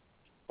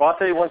 Well, I'll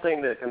tell you one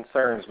thing that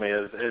concerns me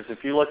is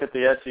if you look at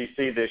the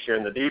SEC this year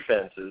and the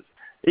defenses,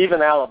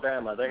 even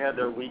Alabama, they had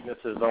their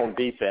weaknesses on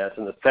defense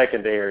in the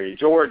secondary.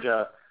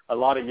 Georgia, a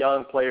lot of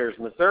young players.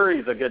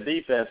 Missouri's a good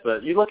defense,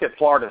 but you look at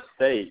Florida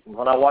State, and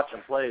when I watch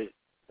them play,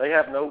 they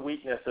have no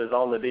weaknesses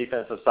on the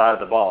defensive side of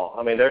the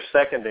ball. Their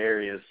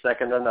secondary is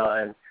second to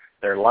none.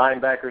 Their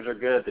linebackers are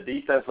good. The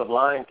defensive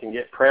line can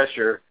get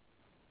pressure.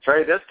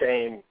 Trey, this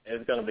game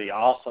is going to be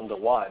awesome to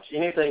watch.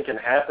 Anything can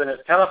happen.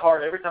 It's kind of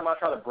hard. Every time I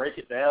try to break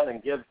it down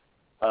and give,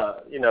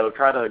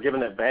 try to give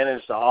an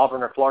advantage to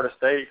Auburn or Florida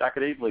State, I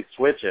could easily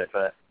switch it.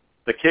 But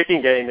the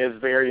kicking game is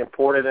very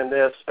important in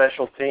this.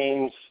 Special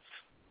teams.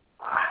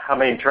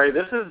 Trey,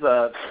 this is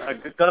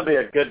going to be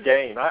a good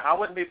game. I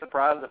wouldn't be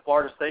surprised if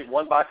Florida State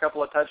won by a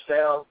couple of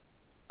touchdowns.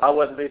 I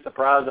wouldn't be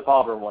surprised if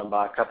Auburn won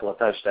by a couple of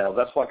touchdowns.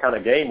 That's what kind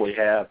of game we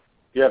have.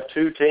 You have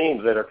two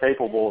teams that are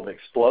capable of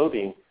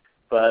exploding.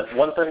 But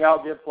one thing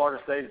I'll give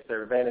Florida State is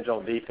their advantage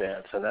on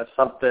defense, and that's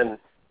something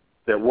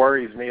that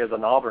worries me as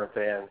an Auburn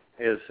fan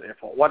is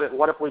what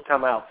if we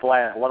come out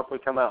flat? What if we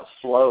come out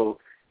slow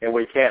and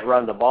we can't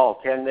run the ball?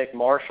 Can Nick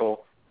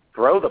Marshall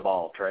throw the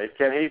ball, Trey?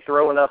 Can he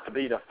throw enough to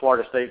beat a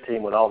Florida State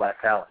team with all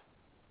that talent?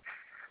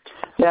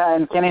 Yeah,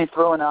 and can he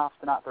throw enough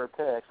to not throw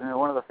picks? I mean,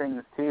 one of the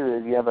things too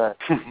is you have an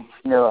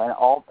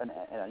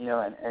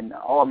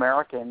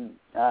All-American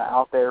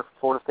out there for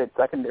Florida State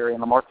secondary,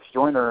 and Lamarcus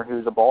Joyner,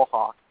 who's a ball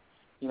hawk.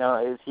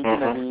 Is he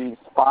going to be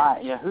spy?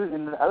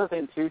 And the other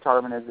thing too,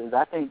 Tarvin, is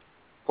I think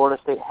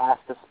Florida State has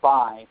to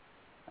spy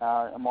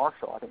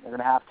Marshall. I think they're going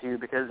to have to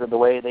because of the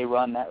way they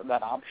run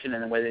that option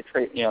and the way they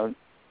Trey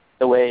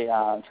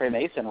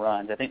Mason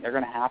runs. I think they're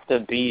going to have to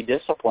be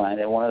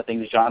disciplined. And one of the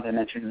things Jonathan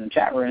mentioned in the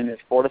chat room is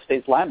Florida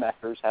State's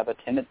linebackers have a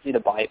tendency to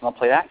bite on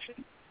play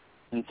action.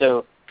 And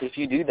so if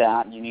you do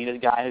that, you need a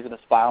guy who's going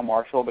to spy on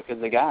Marshall because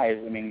the guys,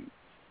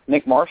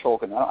 Nick Marshall,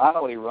 I don't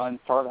know what he runs,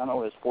 I don't know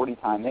what his 40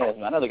 time is.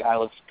 I know the guy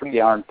looks pretty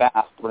darn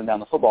fast running down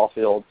the football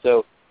field.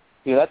 So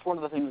that's one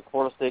of the things that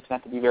Florida State's going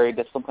to have to be very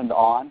disciplined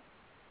on.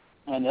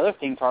 And the other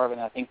thing, Tarvin,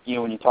 I think,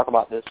 when you talk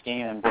about this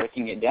game and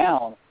breaking it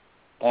down,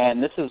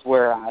 and this is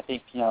where I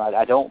think,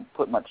 I don't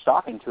put much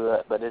stock into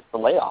it, but it's the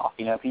layoff.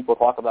 People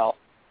talk about,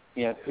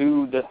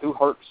 who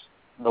hurts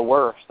the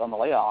worst on the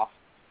layoff.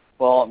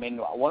 Well,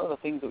 one of the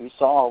things that we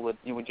saw with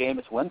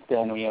Jameis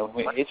Winston,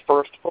 his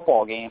first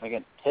football game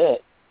against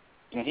Pitt,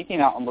 he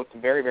came out and looked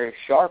very, very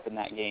sharp in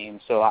that game.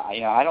 So,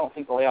 I don't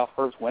think the layoff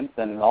hurts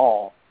Winston at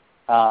all.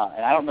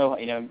 And I don't know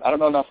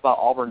enough about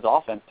Auburn's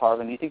offense,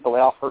 Tarvin. Do you think the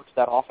layoff hurts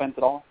that offense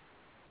at all?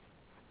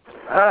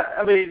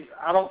 I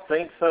don't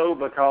think so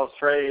because,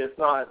 Trey, it's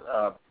not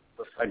a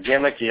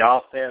gimmicky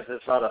offense.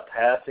 It's not a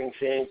passing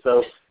team.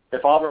 So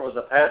if Auburn was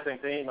a passing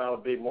team, I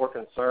would be more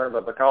concerned.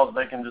 But because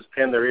they can just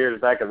pin their ears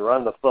back and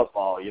run the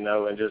football,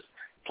 and just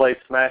play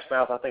smash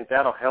mouth, I think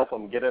that'll help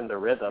them get in the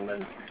rhythm.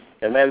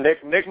 And man,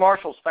 Nick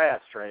Marshall's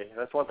fast, Trey.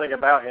 That's one thing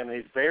about him.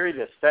 He's very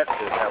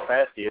deceptive how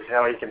fast he is,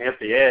 how he can hit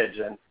the edge.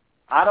 And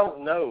I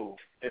don't know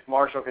if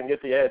Marshall can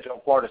get the edge on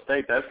Florida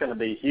State. That's going to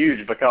be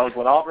huge because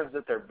when Auburn's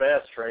at their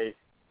best, Trey,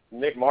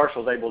 Nick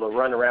Marshall's able to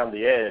run around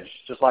the edge,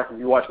 just like if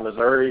you watch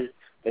Missouri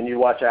and you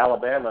watch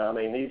Alabama.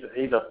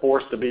 He's a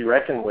force to be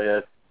reckoned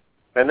with.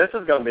 And this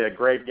is going to be a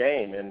great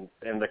game, and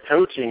the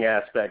coaching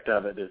aspect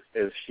of it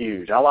is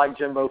huge. I like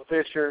Jimbo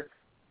Fisher.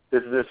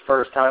 This is his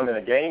first time in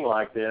a game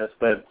like this,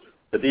 but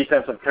the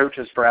defensive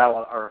coaches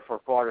for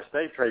Florida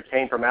State, Trey,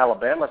 came from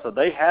Alabama, so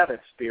they have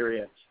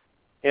experience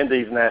in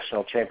these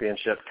national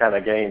championship kind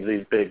of games,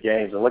 these big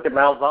games. And look at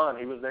Malzahn.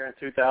 He was there in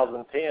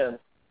 2010.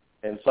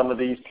 And some of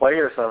these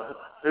players, so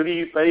who do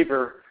you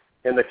favor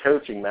in the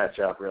coaching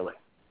matchup, really?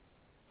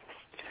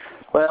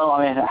 Well,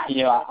 I don't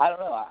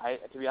know.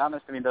 To be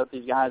honest, both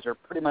these guys are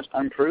pretty much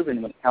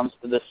unproven when it comes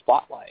to this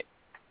spotlight.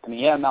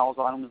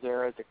 Malzahn was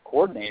there as a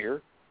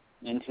coordinator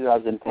in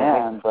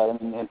 2010, but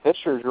and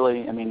Fisher's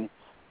really,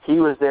 he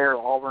was there at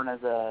Auburn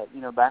as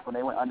back when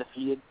they went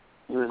undefeated.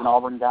 He was an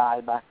Auburn guy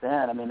back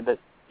then. But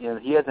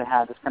he hasn't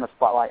had this kind of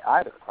spotlight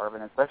either,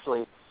 Tarvin,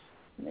 especially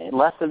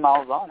less than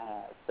Malzahn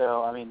has.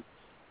 So,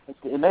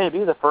 it may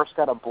be the first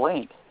guy to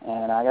blink,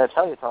 and I got to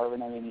tell you,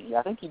 Tarvin,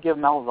 I think you give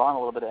Malzahn a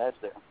little bit of edge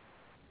there.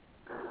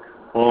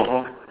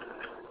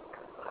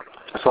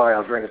 Sorry, I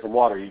was drinking some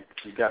water. You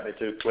got me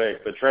too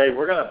quick. But, Trey,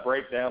 we're going to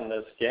break down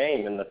this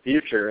game in the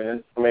future,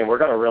 and, we're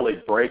going to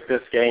really break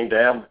this game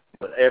down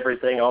with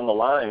everything on the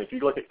line. If you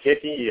look at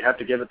kicking, you have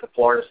to give it to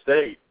Florida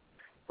State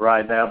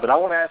right now. But I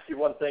want to ask you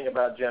one thing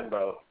about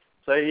Jimbo.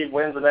 Say he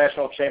wins the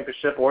national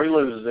championship or he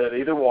loses it,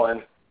 either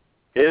one.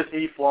 Is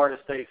he Florida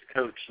State's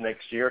coach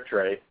next year,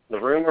 Trey? The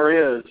rumor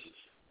is,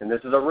 and this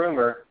is a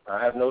rumor,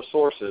 I have no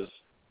sources,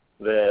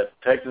 that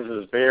Texas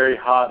is very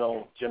hot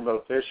on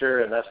Jimbo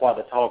Fisher, and that's why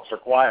the talks are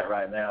quiet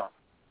right now.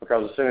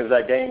 Because as soon as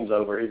that game's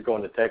over, he's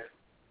going to Texas.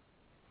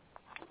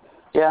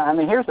 Yeah,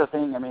 here's the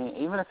thing.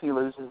 Even if he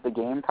loses the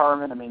game,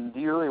 Tarvin, do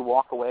you really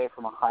walk away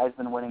from a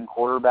Heisman-winning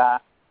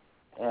quarterback?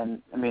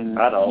 And,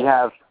 I don't. You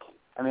have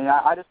 –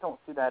 I just don't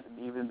see that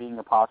even being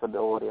a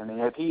possibility.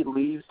 If he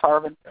leaves,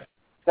 Tarvin,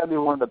 it's got to be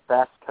one of the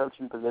best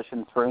coaching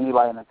positions for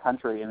anybody in the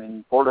country.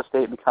 Florida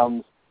State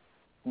becomes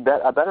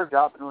a better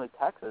job than really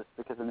Texas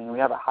because, we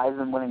have a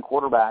Heisman-winning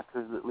quarterback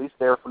who's at least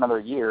there for another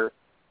year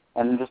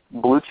and just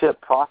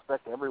blue-chip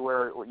prospect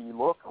everywhere you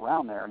look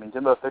around there.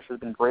 Jimbo Fisher's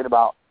been great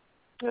about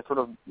sort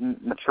of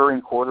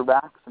maturing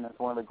quarterbacks, and it's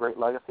one of the great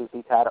legacies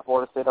he's had at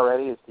Florida State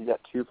already is he's got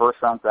 2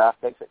 first-round draft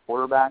picks at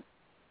quarterback.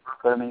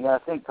 But, you got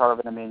to think,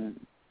 Tarvin,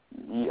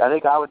 I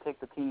think I would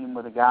take the team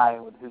with a guy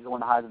who's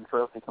won the Heisman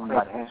Trophy coming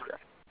back next year.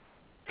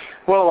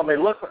 Well, I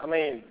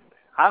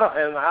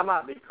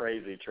might be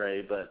crazy,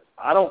 Trey, but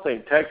I don't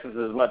think Texas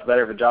is much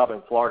better of a job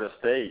than Florida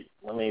State.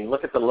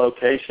 Look at the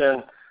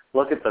location.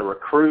 Look at the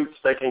recruits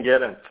they can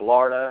get in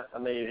Florida.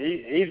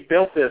 He's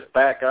built this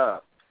back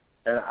up,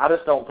 and I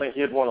just don't think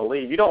he'd want to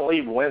leave. You don't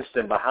leave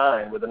Winston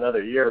behind with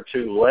another year or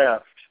 2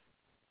 left.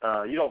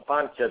 You don't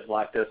find kids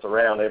like this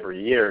around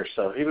every year,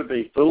 so he would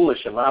be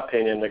foolish, in my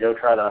opinion, to go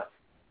try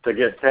to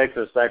get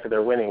Texas back to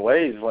their winning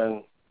ways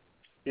when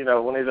he's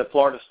at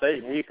Florida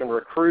State and he can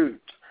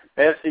recruit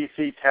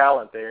SEC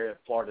talent there at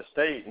Florida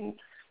State and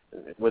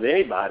with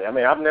anybody.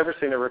 I've never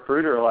seen a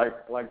recruiter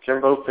like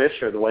Jimbo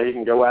Fisher, the way he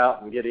can go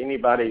out and get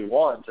anybody he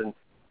wants. And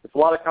it's a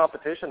lot of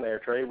competition there,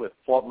 Trey, with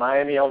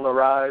Miami on the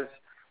rise,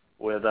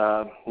 with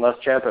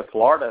Muschamp at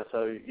Florida.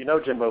 So you know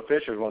Jimbo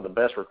Fisher is one of the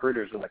best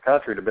recruiters in the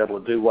country to be able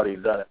to do what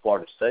he's done at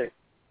Florida State.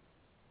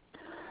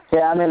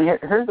 Yeah, I mean,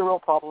 here's the real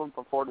problem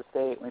for Florida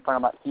State when we talk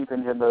about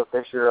keeping Jimbo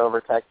Fisher over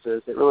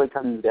Texas. It really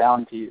comes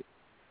down to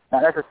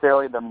not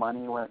necessarily the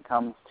money when it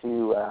comes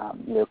to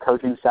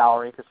coaching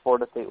salary, because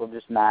Florida State will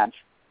just match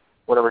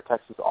whatever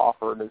Texas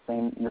offered. The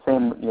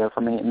same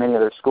for many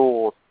other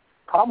schools.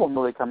 Problem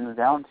really comes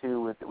down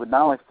to with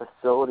not only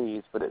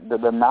facilities, but the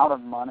amount of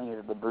money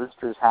that the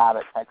boosters have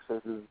at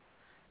Texas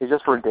is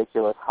just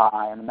ridiculous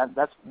high. I mean,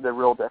 that's the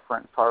real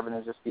difference, Tarvin,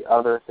 is just the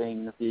other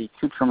things, the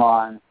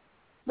accoutrement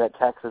that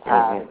Texas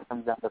has. When it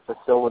comes down to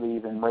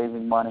facilities and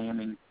raising money. I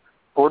mean,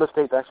 Florida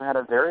State's actually had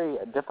a very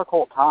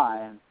difficult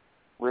time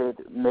with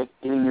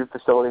getting new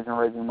facilities and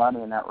raising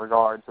money in that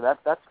regard. So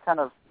that's kind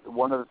of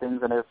one of the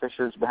things I know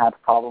Fisher's had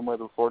a problem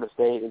with Florida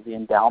State is the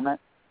endowment.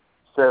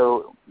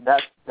 So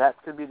that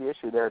could be the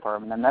issue there,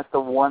 Tarvin. And that's the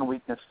one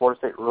weakness Florida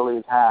State really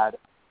has had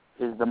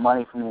is the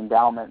money from the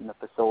endowment and the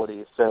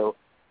facilities. So,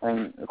 I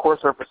mean, of course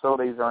our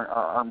facilities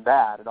aren't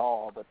bad at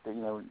all, but,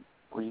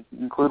 when you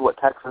include what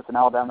Texas and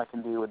Alabama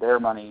can do with their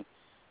money,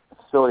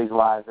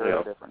 facilities-wise, they're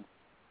no different.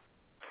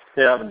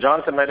 Yeah, but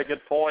Jonathan made a good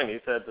point. He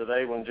said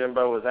today when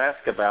Jimbo was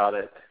asked about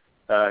it,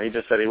 he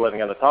just said he wasn't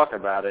going to talk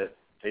about it.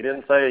 He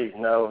didn't say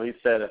no. He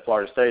said at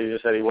Florida State, he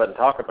just said he wouldn't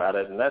talk about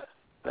it. And that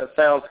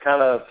sounds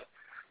kind of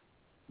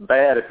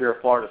bad if you're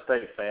a Florida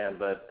State fan.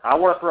 But I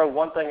want to throw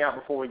one thing out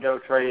before we go,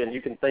 Trey, and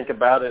you can think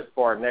about it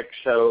for our next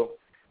show,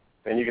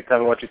 and you can tell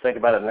me what you think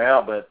about it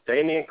now. But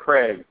Damian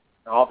Craig,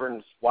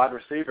 Auburn's wide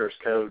receivers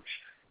coach,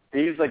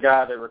 he's the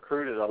guy that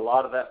recruited a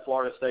lot of that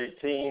Florida State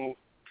team.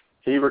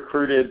 He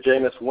recruited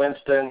Jameis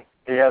Winston.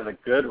 He has a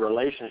good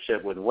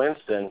relationship with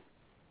Winston.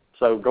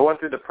 So going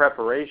through the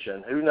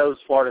preparation, who knows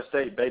Florida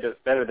State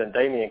better than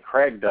Damian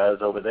Craig does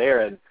over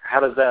there, and how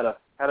does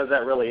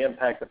that really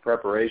impact the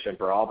preparation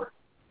for Auburn?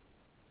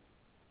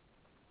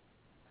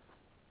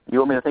 You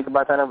want me to think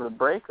about that over the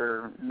break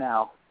or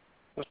now?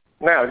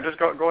 Now, just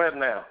go ahead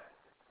now.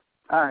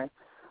 All right.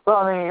 Well,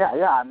 I mean,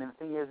 yeah. I mean,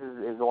 the thing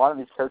is a lot of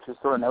these coaches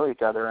sort of know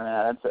each other,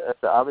 and that's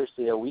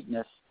obviously a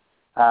weakness.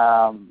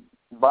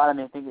 But, I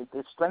mean, I think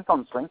it's strength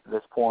on strength at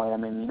this point. I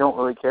mean, you don't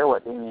really care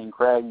what Damian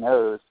Craig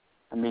knows.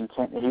 I mean,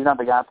 he's not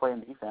the guy playing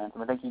defense. I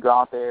mean, I think you go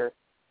out there,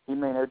 he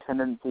may know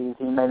tendencies,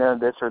 he may know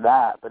this or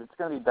that, but it's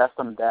going to be best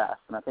on best.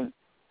 And I think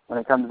when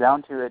it comes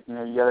down to it, you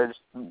got to just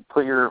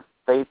put your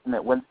faith in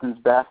that Winston's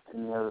best,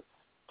 and,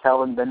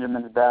 Kelvin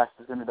Benjamin's best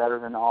is going to be better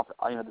than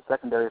the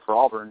secondary for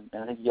Auburn.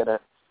 And I think you got to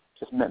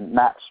just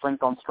match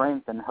strength on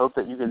strength and hope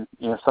that you can,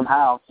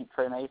 somehow keep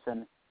Trey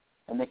Mason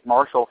and Nick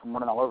Marshall from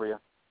running all over you.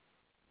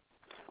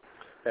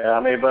 Yeah,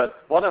 I mean,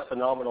 but what a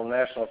phenomenal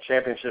national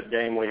championship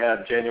game we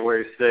had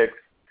January 6th.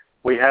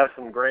 We have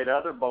some great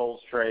other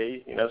bowls,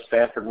 Trey,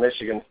 Stanford,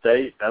 Michigan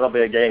State. That'll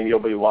be a game you'll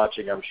be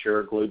watching, I'm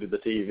sure, glued to the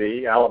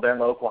TV.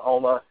 Alabama,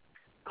 Oklahoma,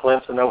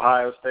 Clemson,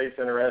 Ohio State's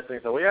interesting.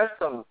 So we have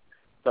some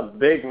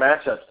big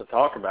matchups to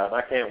talk about.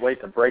 I can't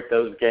wait to break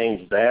those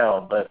games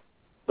down. But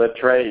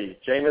Trey,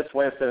 Jameis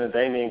Winston and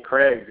Damian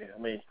Craig,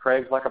 I mean,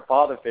 Craig's like a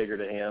father figure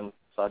to him.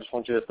 So I just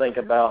want you to think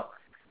about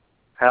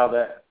how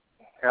that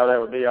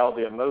would be, all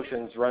the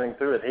emotions running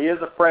through it. He is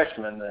a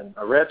freshman, and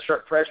a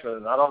redshirt freshman,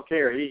 and I don't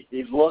care.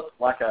 He's looked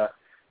like a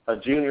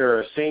junior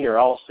or a senior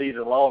all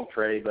season long,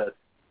 Trey, but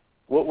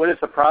would it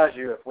surprise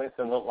you if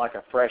Winston looked like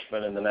a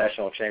freshman in the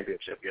national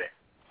championship game?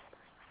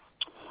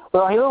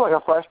 Well, he looked like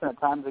a freshman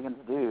at times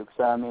against Duke,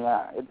 so, I mean,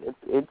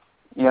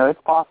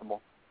 it's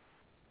possible.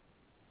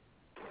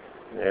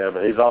 Yeah,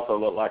 but he's also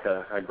looked like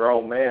a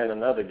grown man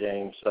in other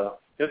games, so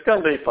it's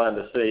going to be fun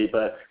to see.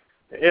 But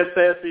if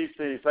the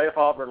SEC, say if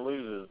Auburn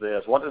loses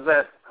this, what does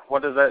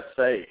that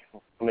say?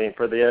 I mean,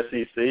 for the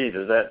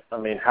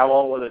SEC, how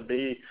long will it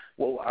be?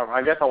 Well,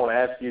 I guess I want to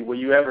ask you, will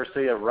you ever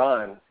see a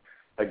run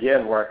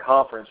again where a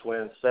conference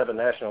wins 7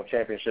 national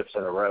championships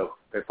in a row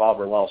if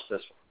Auburn lost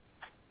this one?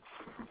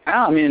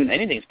 I mean,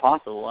 anything's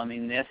possible. I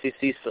mean, the SEC,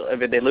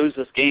 if they lose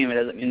this game, it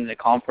doesn't mean the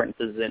conference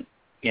isn't,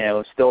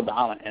 still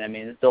dominant. And I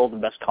mean, it's still the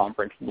best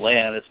conference in the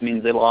land. This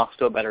means they lost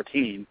to a better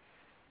team.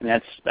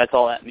 And that's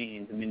all that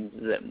means. It means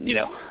that,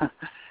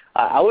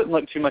 I wouldn't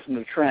look too much into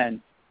the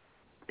trend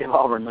if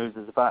Auburn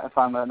loses. If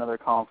I'm at another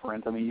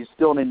conference, I mean, you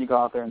still need to go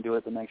out there and do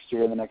it the next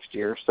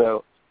year.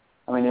 So,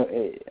 I mean,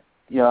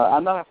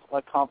 I'm not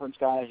a conference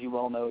guy, as you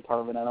well know,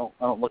 Tarvin. I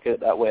don't look at it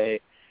that way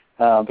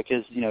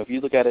because, if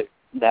you look at it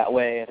that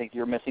way, I think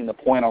you're missing the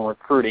point on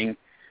recruiting.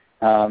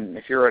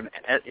 If you're an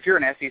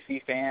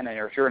SEC fan,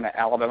 or if you're an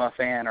Alabama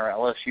fan or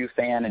LSU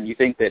fan, and you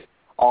think that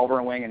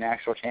Auburn winning a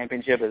national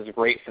championship is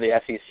great for the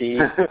SEC,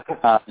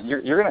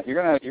 you're not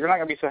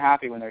gonna be so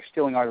happy when they're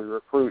stealing all your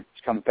recruits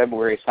come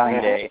February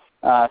signing day.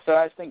 So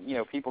I just think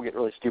people get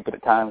really stupid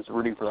at times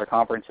rooting for their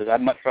conferences.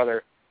 I'd much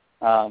rather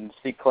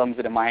see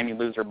Clemson and Miami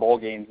lose their bowl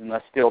games and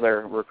let's steal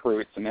their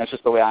recruits. I mean, that's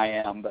just the way I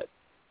am. But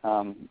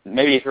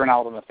maybe if you're an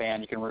Alabama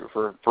fan, you can root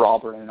for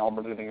Auburn, and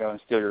Auburn's going to go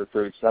and steal your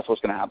recruits. That's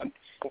what's going to happen.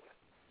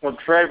 Well,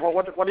 Trey,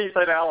 what do you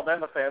say to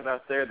Alabama fans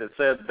out there that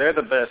said they're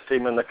the best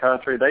team in the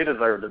country? They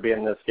deserve to be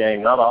in this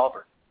game, not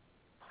Auburn.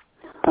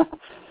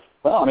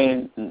 Well, I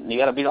mean, you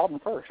got to beat Auburn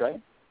first,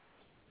 right?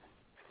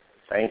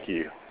 Thank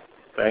you.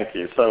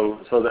 So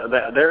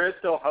there is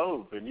still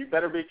hope, and you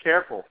better be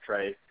careful,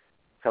 Trey,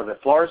 because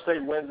if Florida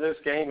State wins this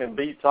game and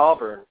beats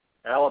Auburn,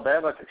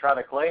 Alabama can try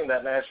to claim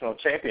that national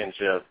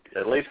championship,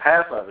 at least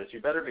half of it.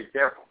 You better be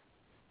careful.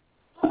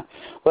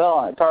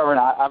 Well, Tarvin,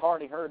 I've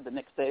already heard that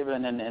Nick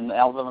Saban and the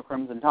Alabama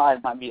Crimson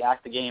Tide might be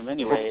at the game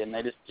anyway, and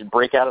they just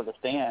break out of the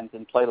stands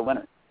and play the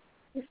winner.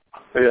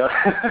 Yeah.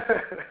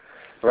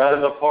 Right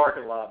in the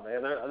parking lot,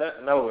 man.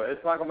 No,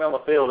 it's not going to be on the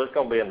field. It's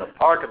going to be in the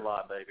parking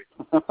lot, baby.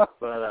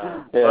 But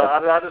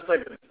I just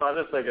think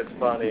it's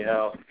funny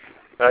how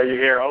you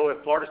hear,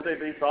 if Florida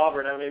State beats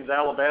Auburn, that means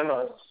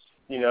Alabama's,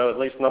 at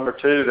least number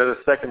 2. They're the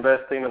second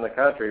best team in the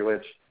country,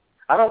 which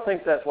I don't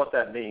think that's what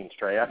that means,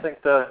 Trey. I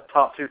think the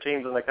top 2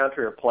 teams in the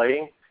country are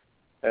playing,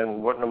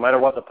 and no matter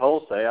what the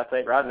polls say, I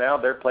think right now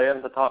they're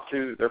playing the top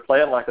 2. They're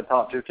playing like the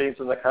top 2 teams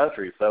in the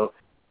country. So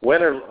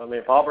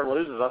if Auburn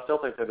loses, I still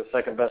think they're the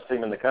second best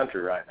team in the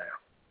country right now.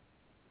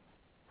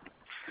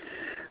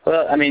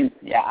 Well, I mean,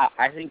 yeah,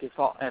 I think if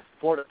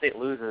Florida State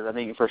loses, I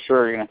think for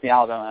sure you're going to see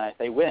Alabama, if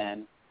they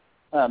win,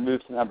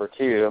 move to number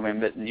 2. I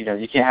mean, but, you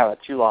can't have a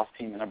 2-loss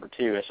team at number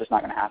 2. It's just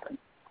not going to happen.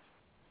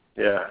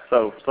 Yeah,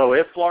 so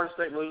if Florida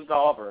State loses to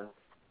Auburn,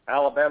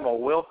 Alabama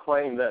will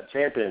claim that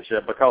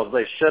championship because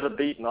they should have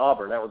beaten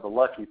Auburn. That was a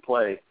lucky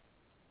play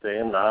to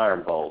end the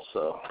Iron Bowl.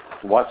 So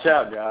watch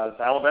out, guys.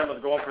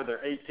 Alabama's going for their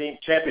 18th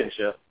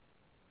championship.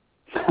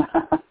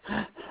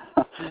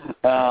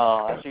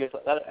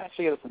 That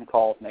actually get us some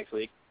calls next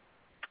week.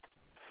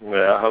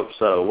 Yeah, I hope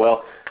so.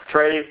 Well,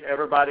 Trey,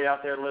 everybody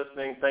out there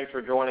listening, thanks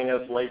for joining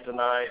us late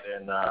tonight,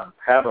 and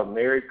have a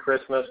Merry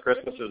Christmas.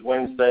 Christmas is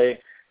Wednesday.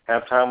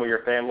 Have time with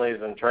your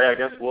families. And, Trey, I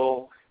guess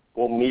we'll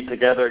meet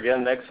together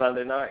again next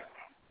Sunday night.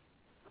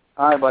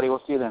 All right, buddy.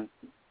 We'll see you then.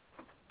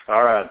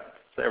 All right.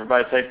 So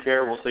everybody take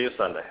care. We'll see you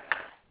Sunday.